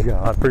 Thank Good you.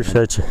 job. I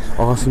appreciate you.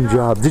 Awesome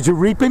job. Did you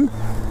reap him?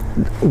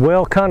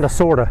 Well, kind of,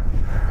 sort of.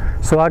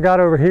 So I got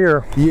over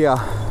here, Yeah.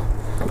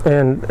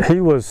 and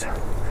he was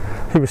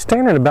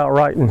standing about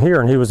right in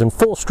here, and he was in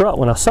full strut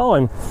when I saw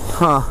him.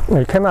 Huh. And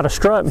he came out of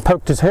strut and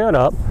poked his head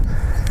up.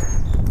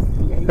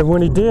 And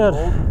when he did,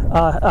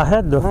 I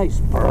had the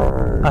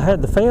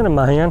fan in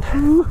my hand.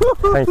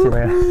 Thank you,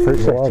 man.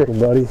 Appreciate you,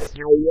 buddy.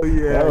 Oh,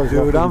 yeah,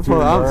 dude. I'm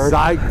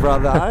psyched,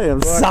 brother. I am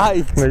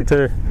psyched. Me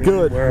too.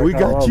 Good. We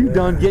got you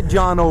done. Get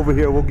John over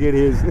here. We'll get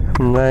his.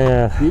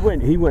 Man.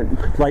 He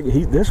went like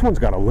this one's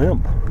got a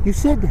limp. You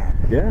said that.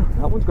 Yeah,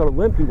 that one's got a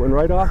limp. He went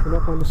right off and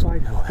up on the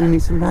side hill. We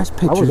need some nice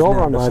pictures. I was over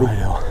now, on the buddy. side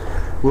hill.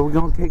 Well, we're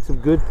gonna take some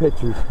good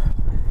pictures.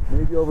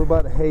 Maybe over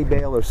by the hay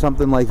bale or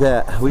something like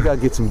that. We gotta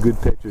get some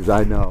good pictures,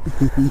 I know.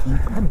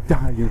 I'm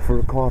dying for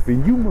a coffee.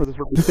 You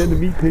motherfucker sending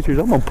me pictures.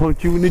 I'm gonna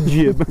punch you in the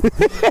jib.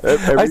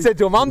 I said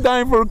to him, I'm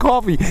dying for a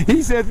coffee.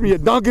 He sends me a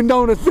Dunkin'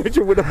 Donuts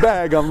picture with a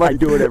bag. I'm like, I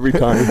do it every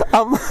time.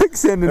 I'm like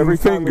sending Every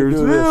him time we fingers.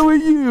 do this. Where were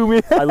you,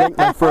 man? I linked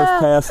my first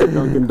pass at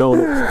Dunkin'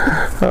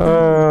 Donuts.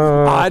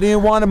 I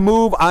didn't want to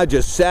move. I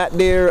just sat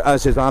there. I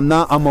says, I'm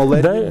gonna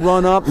let him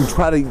run up and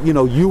try to,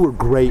 you were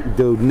great,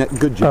 dude.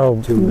 Good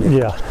job, too. Man.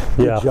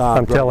 Yeah. job,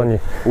 I'm brother. Telling you.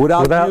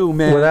 Without you,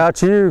 man.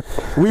 Without you,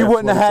 We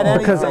wouldn't have had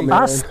because anything.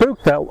 I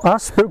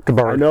spooked the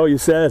bird. I know you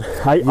said.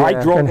 I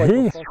drove And like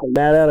a fucking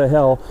bat out of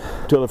hell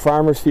to the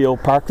farmer's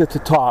field, parked at the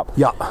top,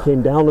 Yeah.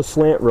 came down the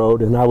slant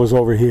road, and I was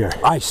over here.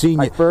 I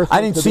seen you. first I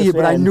went didn't to see this you,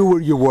 but I end. knew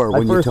where you were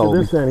when you first told to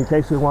me. this end in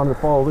case we wanted to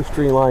follow this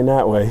tree line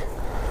that way.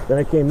 Then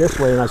I came this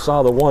way and I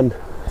saw the one.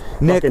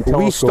 Nick, fucking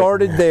we telescope.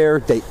 started there.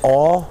 They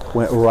all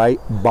went right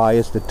by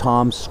us. The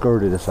Tom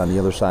skirted us on the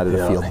other side of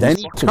the field. Then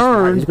he He's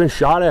turned. been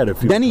shot at a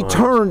few Then he times.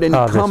 turned and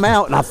Oh, he come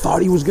out, and I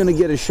thought he was going to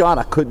get a shot.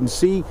 I couldn't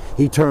see.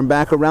 He turned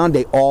back around.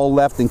 They all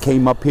left and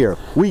came up here.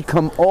 We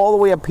come all the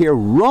way up here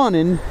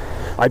running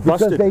I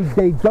because busted.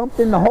 they jumped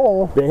in the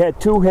hole, They had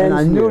two hens and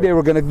I knew here. they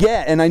were going to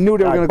get, and I knew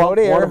they were I going to go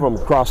bumped there. one of them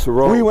across the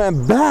road. We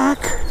went back,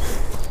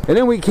 and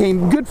then we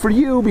came. Good for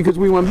you because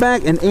we went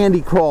back, and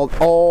Andy crawled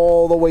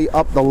all the way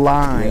up the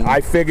line.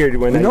 I figured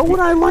when You know what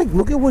I like?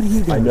 Look at what he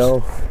does. I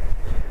know.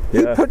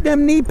 He Yeah. put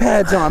them knee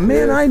pads on.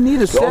 Man, I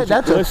need a set.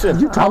 That's listen,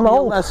 you taught I'm me a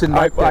old. lesson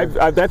right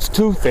there. That's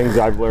two things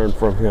I've learned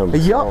from him.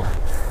 Yup.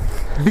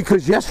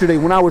 Because yesterday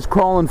when I was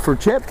crawling for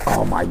Chip,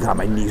 oh my God,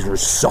 my knees were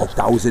soaked.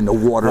 I was in the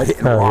water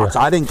hitting Oh, rocks.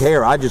 I didn't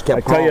care. I just kept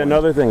I tell crawling. you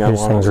another thing I These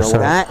want. things are so-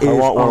 That is I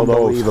want one of those.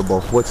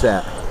 unbelievable. What's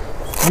that?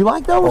 You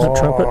like those? A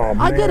trumpet.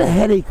 I get a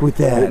headache with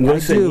that.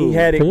 Listen, I do. he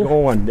had it Do you?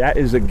 going. That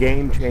is a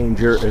game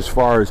changer as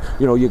far as,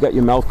 you got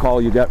your mouth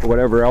call, you got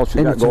whatever else you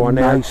And got it's a going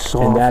there. nice,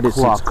 soft And that is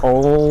its cluck.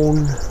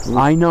 own.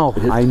 I know.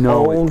 I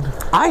know. own- It.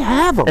 I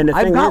have them. And the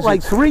I've thing got is, like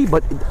it's- 3,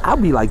 but I'll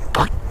be like.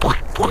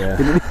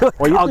 Yeah.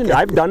 Well,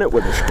 I've done it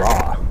with a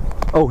straw.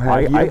 Oh,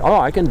 have you?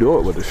 I can do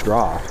it with a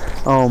straw.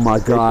 Oh my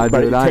God,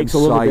 but dude, it takes a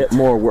little bit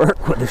more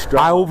work with a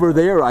straw. Over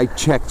there, I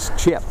checked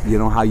Chip. You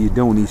know how you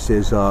doing? He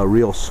says,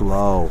 real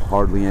slow.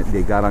 Hardly any.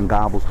 They got on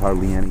gobbles,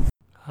 hardly any.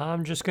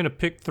 I'm just going to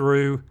pick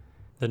through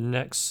the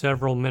next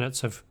several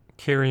minutes of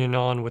carrying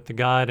on with the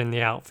guide and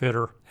the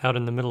outfitter out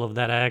in the middle of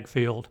that ag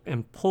field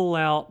and pull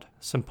out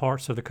some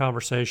parts of the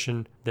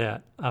conversation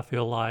that I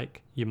feel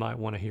like you might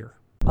want to hear.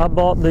 I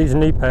bought these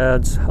knee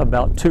pads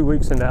about 2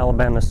 weeks into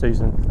Alabama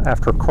season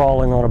after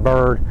crawling on a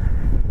bird.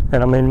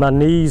 And I mean, my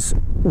knees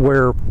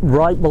were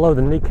right below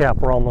the kneecap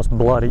were almost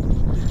bloody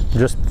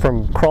just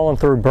from crawling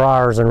through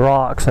briars and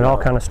rocks and all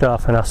kind of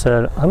stuff. And I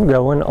said, I'm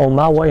going on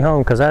my way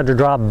home because I had to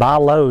drive by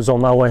Lowe's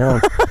on my way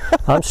home.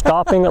 I'm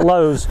stopping at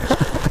Lowe's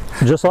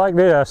just like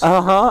this.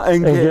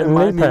 And getting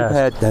my knee pads.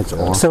 pad. That's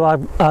awesome.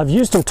 So I've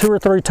used them 2 or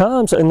 3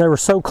 times and they were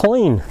so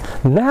clean.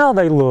 Now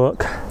they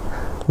look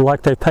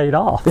like they paid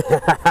off.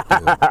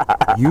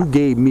 You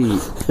gave me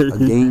a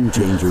game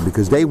changer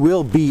because they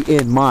will be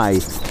in my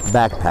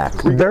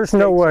backpack. There's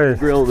no way.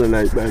 Grill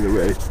tonight, by the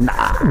way.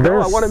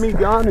 There's, I want to meet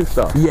John and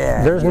stuff.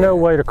 Yeah. there's no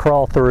way to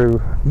crawl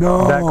through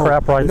No, that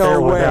crap right no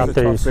there way. without It's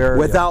a these.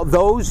 Without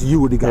those,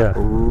 you would have got Yeah.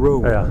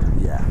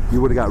 ruined. Yeah.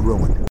 You would have got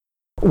ruined.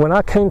 When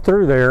I came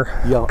through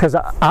there, Yeah. because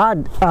I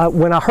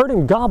when I heard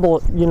him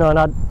gobble, and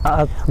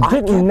I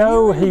kept didn't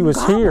know hearing he him was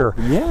gobble. here.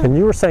 Yeah. And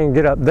you were saying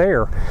get up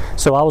there,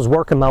 so I was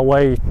working my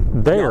way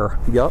there.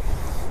 Yep.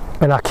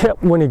 And I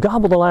kept, when he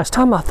gobbled the last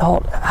time, I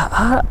thought,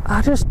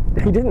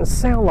 he didn't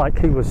sound like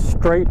he was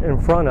straight in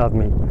front of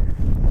me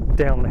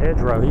down the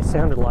hedgerow. He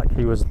sounded like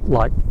he was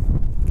like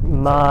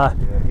my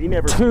He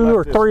never 2 left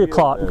or this 3 field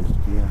o'clock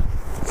then.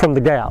 from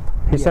the gap.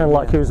 He sounded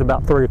like he was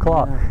about 3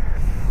 o'clock.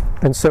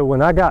 And so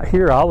when I got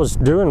here, I was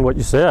doing what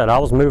you said. I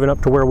was moving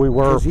up to where we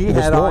were Because he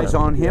this had morning. eyes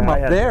on him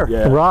up there.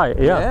 Yeah. Right,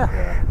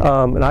 yeah.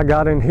 And I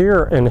got in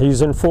here and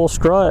he's in full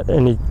strut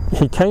and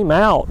he came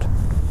out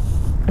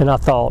and I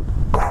thought,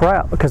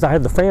 crap, because I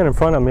had the fan in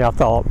front of me, I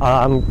thought,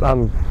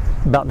 I'm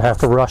about to have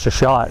to rush a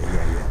shot.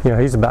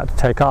 He's about to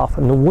take off.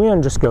 And the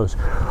wind just goes,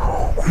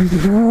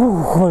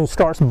 and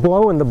starts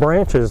blowing the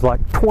branches like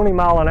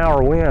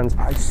 20-mile-an-hour winds.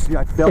 I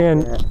felt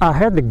And that. I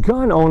had the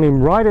gun on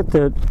him right at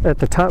the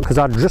time, because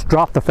I just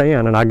dropped the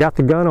fan, and I got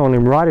the gun on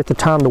him right at the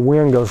time the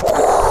wind goes.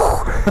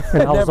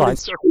 And I was like,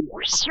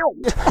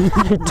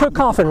 he took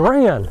off and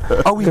ran,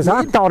 Oh, he because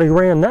I did? thought he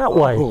ran that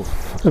way. Oh.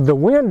 The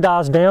wind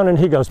dies down, and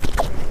he goes.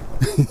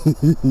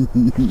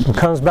 And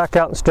comes back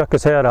out and stuck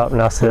his head up, and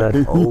I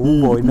said,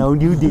 Oh boy, no,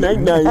 you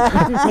didn't.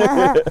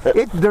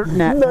 It's dirt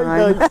nap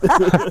time.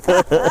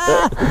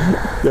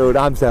 Dude,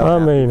 I'm so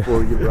happy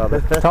for you,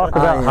 brother. talk I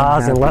about am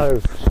highs and happy.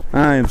 lows.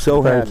 I am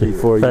so Thank happy you.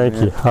 for you. Thank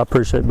man. you. I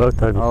appreciate both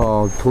of you.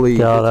 Oh, please.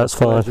 Yeah, it's that's a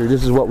fun. pleasure.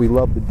 This is what we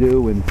love to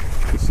do, and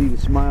to see the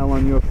smile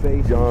on your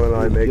face. John and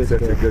I is make just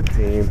such a good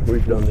team.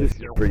 We've done this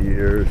for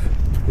years.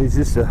 It's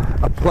just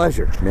a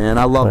pleasure, man.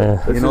 I love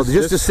Yeah. it. You know,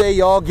 just to say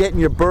y'all getting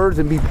your birds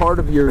and be part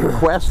of your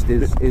quest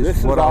is This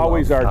is what I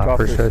always love. our I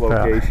toughest appreciate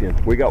that. location.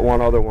 We got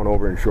one other one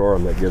over in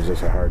Shoreham that gives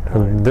us a hard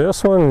time.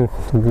 This one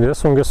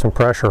gets some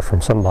pressure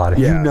from somebody.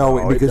 You Yeah, know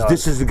no, it it because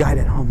this does. is the guy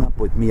that hung up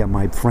with me,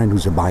 my friend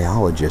who's a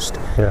biologist.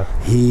 Yeah.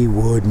 He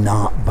would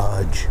not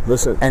budge.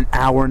 Listen. An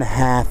hour and a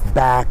half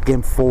back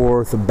and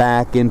forth.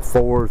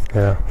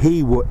 Yeah.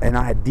 He would, and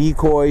I had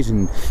decoys,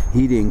 and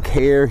he didn't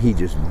care. He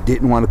just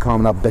didn't want to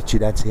come, and I bet you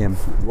that's him.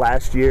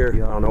 Last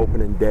year on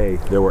opening day,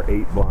 there were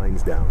 8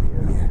 blinds down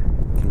here.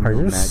 Can Are you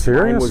imagine?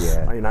 serious? Mine was,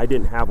 I mean, I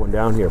didn't have one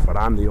down here, but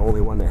I'm the only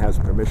one that has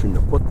permission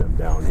to put them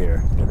down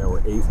here. And there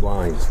were 8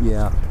 blinds.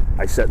 Yeah.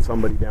 I set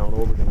somebody down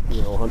over to,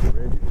 Hunter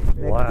Ridge.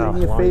 and Wow. Do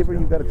me a favor. You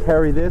got to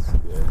carry this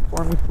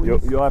for me,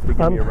 please. You'll have to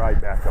give me a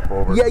ride back up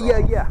over. Yeah.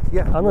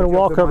 I'm going to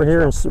walk over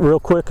here and real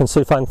quick and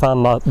see if I can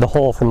find the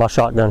hole for my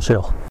shotgun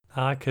shell.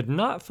 I could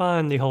not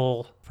find the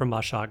hole for my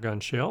shotgun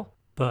shell,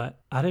 but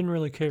I didn't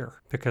really care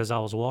because I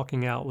was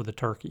walking out with a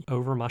turkey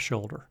over my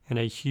shoulder and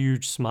a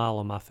huge smile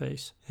on my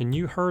face. And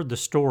you heard the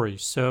story,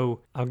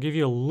 so I'll give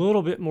you a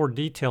little bit more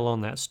detail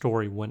on that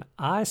story. When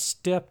I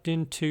stepped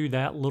into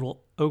that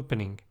little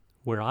opening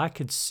where I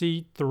could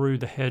see through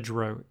the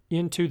hedgerow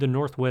into the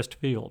northwest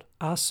field,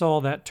 I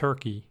saw that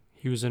turkey.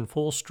 He was in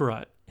full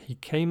strut. He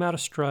came out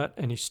of strut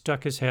and he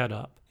stuck his head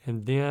up.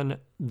 And then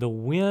the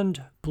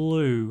wind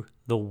blew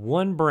the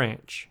one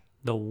branch,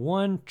 the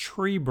one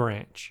tree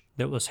branch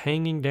that was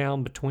hanging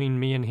down between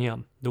me and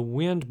him. The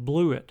wind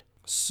blew it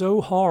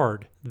so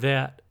hard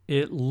that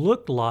it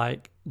looked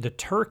like the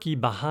turkey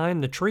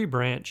behind the tree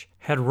branch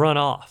had run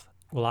off.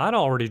 Well, I'd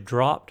already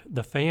dropped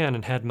the fan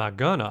and had my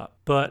gun up,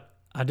 but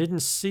I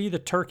didn't see the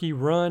turkey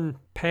run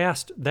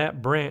past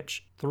that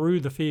branch through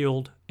the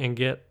field and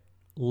get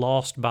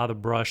lost by the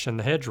brush and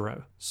the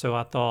hedgerow. So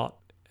I thought,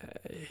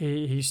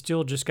 he's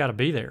still just got to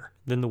be there.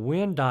 Then the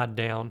wind died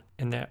down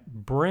and that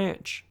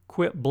branch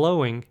quit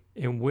blowing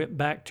and went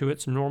back to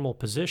its normal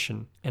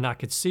position. And I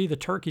could see the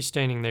turkey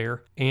standing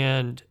there,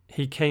 and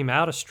he came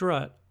out of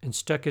strut and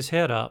stuck his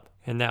head up,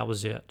 and that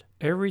was it.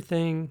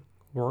 Everything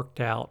worked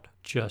out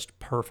just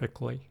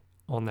perfectly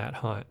on that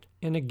hunt.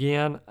 And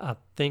again, I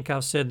think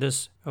I've said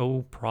this,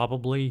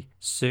 probably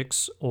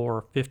 6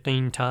 or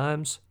 15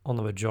 times on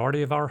the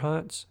majority of our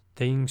hunts.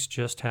 Things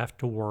just have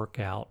to work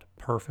out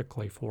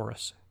perfectly for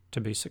us to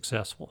be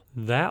successful.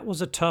 That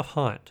was a tough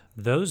hunt.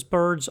 Those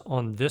birds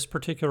on this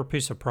particular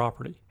piece of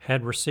property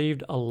had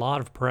received a lot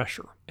of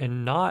pressure,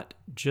 and not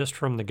just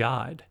from the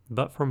guide,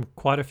 but from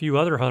quite a few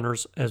other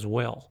hunters as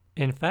well.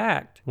 In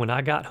fact, when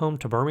I got home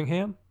to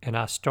Birmingham and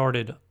I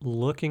started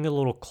looking a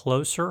little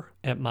closer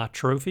at my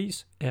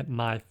trophies, at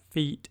my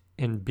feet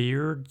and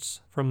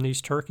beards from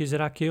these turkeys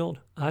that I killed,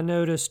 I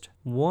noticed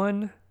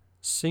one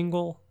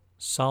single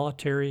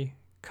solitary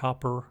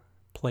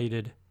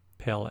copper-plated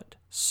pellet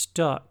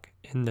stuck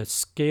in the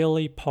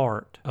scaly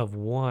part of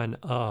one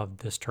of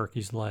this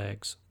turkey's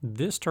legs.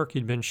 This turkey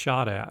had been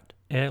shot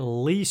at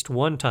least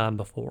one time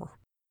before,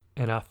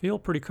 and I feel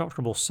pretty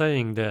comfortable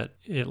saying that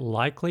it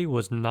likely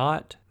was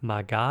not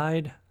my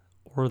guide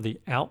or the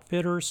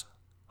outfitter's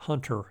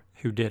hunter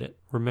who did it.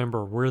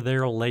 Remember, we're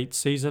there late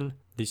season.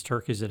 These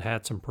turkeys had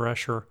had some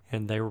pressure,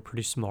 and they were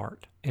pretty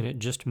smart. And it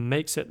just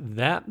makes it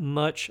that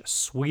much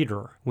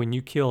sweeter when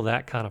you kill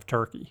that kind of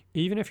turkey,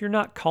 even if you're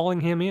not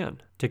calling him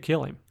in to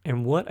kill him.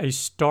 And what a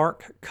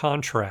stark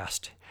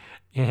contrast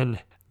in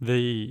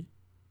the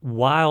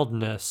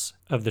wildness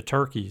of the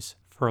turkeys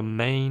from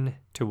Maine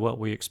to what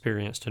we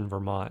experienced in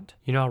Vermont.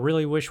 You know, I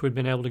really wish we'd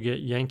been able to get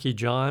Yankee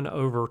John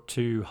over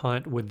to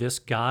hunt with this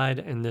guide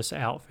and this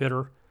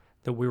outfitter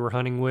that we were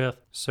hunting with.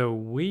 So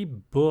we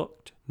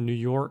booked New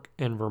York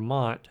and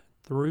Vermont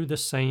through the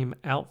same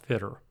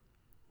outfitter.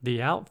 The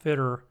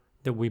outfitter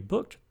that we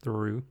booked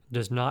through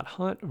does not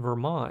hunt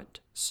Vermont,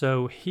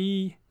 so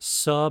he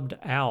subbed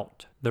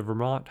out the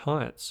Vermont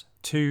hunts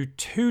to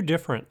 2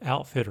 different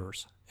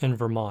outfitters in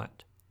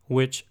Vermont,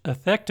 which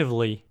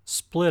effectively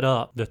split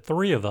up the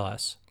 3 of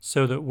us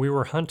so that we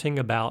were hunting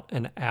about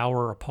an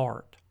hour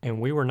apart, and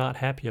we were not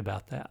happy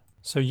about that.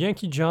 So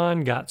Yankee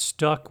John got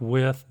stuck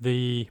with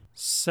the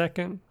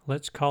second,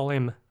 let's call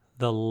him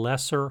the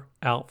lesser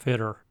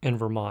outfitter in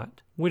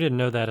Vermont. We didn't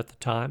know that at the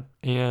time,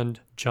 and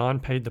John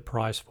paid the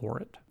price for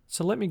it.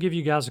 So let me give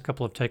you guys a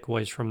couple of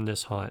takeaways from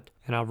this hunt.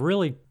 And I've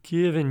really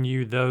given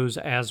you those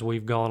as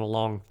we've gone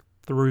along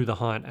through the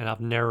hunt, and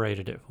I've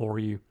narrated it for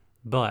you.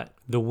 But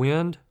the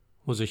wind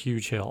was a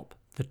huge help.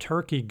 The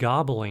turkey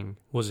gobbling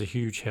was a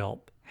huge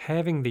help.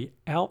 Having the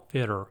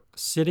outfitter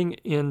sitting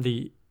in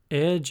the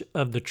edge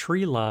of the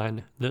tree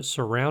line that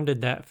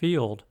surrounded that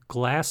field,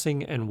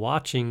 glassing and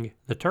watching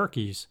the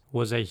turkeys,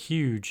 was a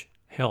huge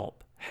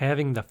help.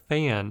 Having the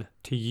fan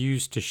to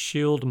use to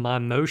shield my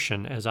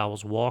motion as I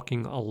was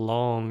walking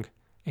along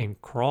and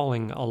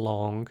crawling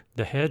along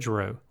the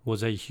hedgerow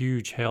was a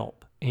huge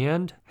help.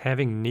 And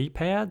having knee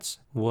pads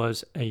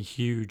was a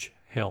huge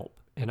help.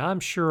 And I'm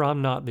sure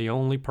I'm not the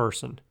only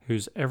person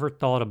who's ever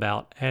thought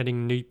about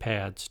adding knee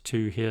pads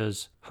to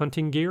his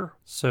hunting gear.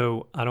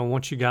 So I don't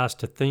want you guys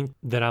to think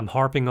that I'm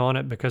harping on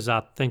it because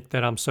I think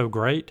that I'm so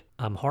great.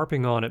 I'm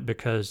harping on it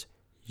because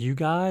you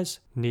guys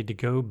need to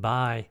go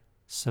buy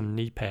some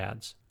knee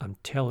pads. I'm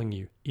telling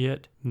you,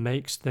 it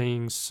makes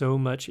things so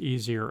much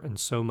easier and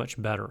so much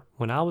better.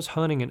 When I was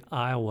hunting in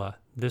Iowa,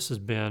 this has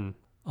been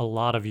a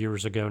lot of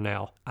years ago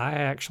now, I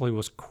actually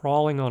was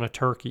crawling on a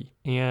turkey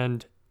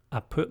and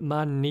I put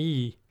my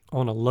knee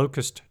on a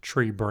locust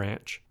tree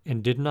branch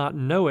and did not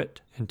know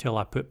it until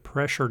I put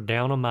pressure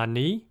down on my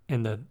knee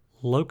and the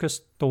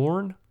locust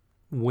thorn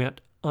went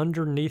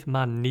underneath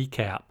my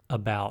kneecap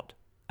about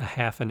a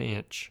half an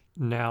inch.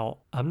 Now,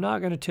 I'm not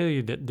going to tell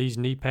you that these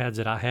knee pads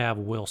that I have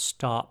will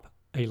stop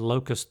a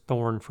locust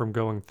thorn from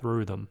going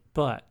through them,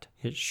 but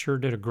it sure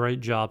did a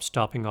great job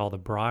stopping all the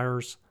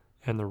briars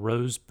and the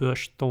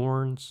rosebush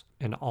thorns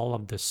and all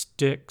of the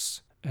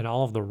sticks and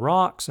all of the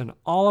rocks and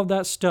all of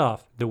that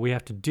stuff that we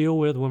have to deal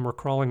with when we're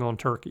crawling on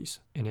turkeys.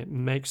 And it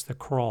makes the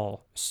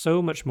crawl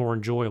so much more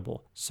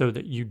enjoyable so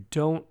that you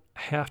don't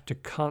have to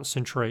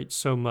concentrate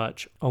so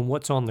much on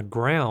what's on the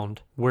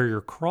ground where you're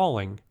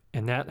crawling.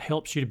 And that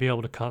helps you to be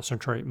able to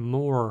concentrate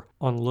more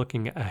on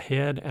looking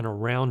ahead and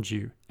around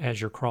you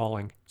as you're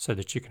crawling so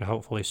that you can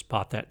hopefully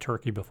spot that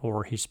turkey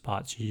before he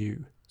spots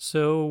you.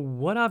 So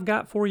what I've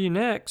got for you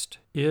next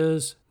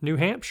is New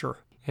Hampshire.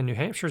 And New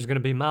Hampshire is going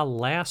to be my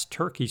last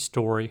turkey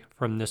story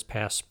from this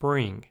past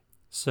spring.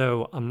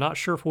 So I'm not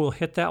sure if we'll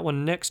hit that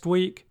one next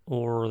week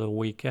or the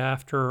week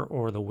after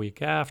or the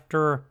week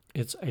after.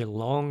 It's a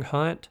long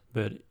hunt,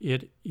 but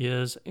it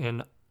is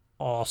an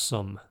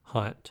awesome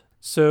hunt.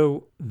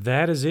 So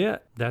that is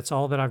it. That's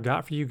all that I've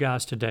got for you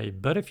guys today.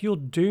 But if you'll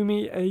do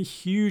me a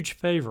huge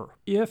favor,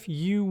 if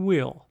you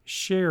will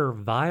share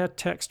via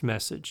text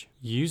message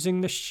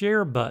using the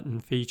share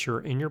button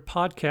feature in your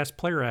podcast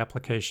player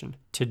application,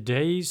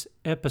 today's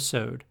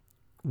episode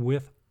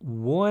with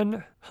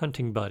one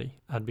hunting buddy,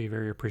 I'd be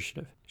very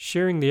appreciative.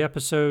 Sharing the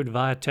episode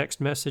via text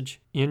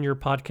message in your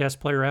podcast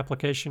player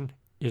application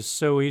is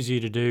so easy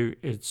to do.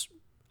 It's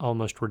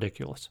almost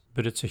ridiculous,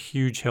 but it's a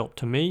huge help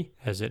to me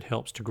as it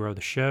helps to grow the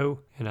show,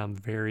 and I'm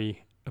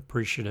very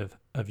appreciative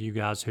of you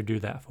guys who do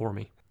that for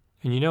me.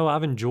 And you know,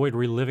 I've enjoyed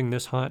reliving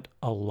this hunt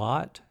a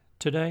lot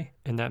today,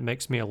 and that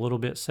makes me a little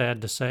bit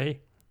sad to say.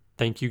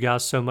 Thank you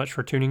guys so much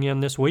for tuning in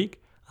this week.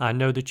 I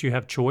know that you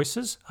have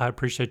choices. I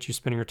appreciate you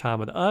spending your time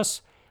with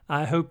us.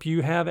 I hope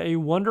you have a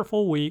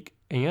wonderful week,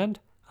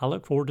 and I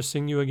look forward to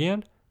seeing you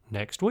again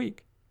next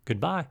week.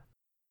 Goodbye.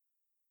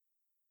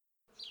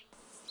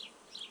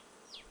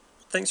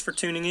 Thanks for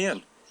tuning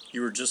in.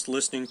 You were just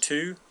listening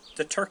to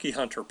the Turkey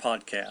Hunter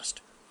podcast.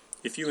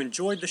 If you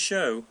enjoyed the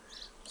show,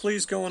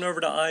 please go on over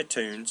to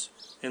iTunes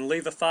and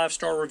leave a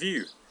 5-star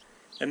review.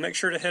 And make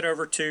sure to head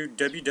over to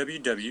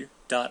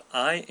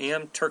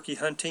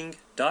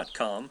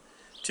www.iamturkeyhunting.com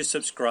to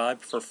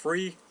subscribe for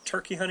free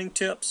turkey hunting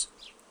tips,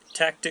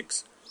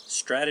 tactics,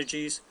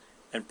 strategies,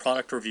 and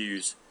product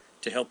reviews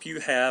to help you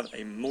have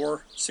a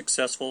more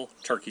successful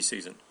turkey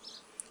season.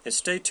 And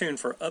stay tuned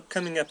for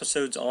upcoming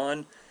episodes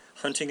on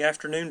hunting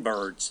afternoon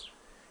birds,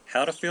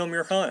 how to film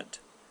your hunt,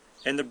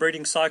 and the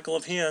breeding cycle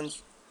of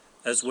hens,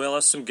 as well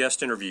as some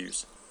guest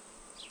interviews.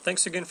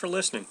 Thanks again for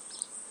listening.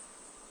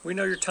 We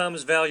know your time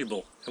is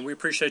valuable, and we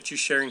appreciate you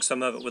sharing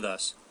some of it with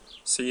us.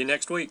 See you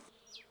next week.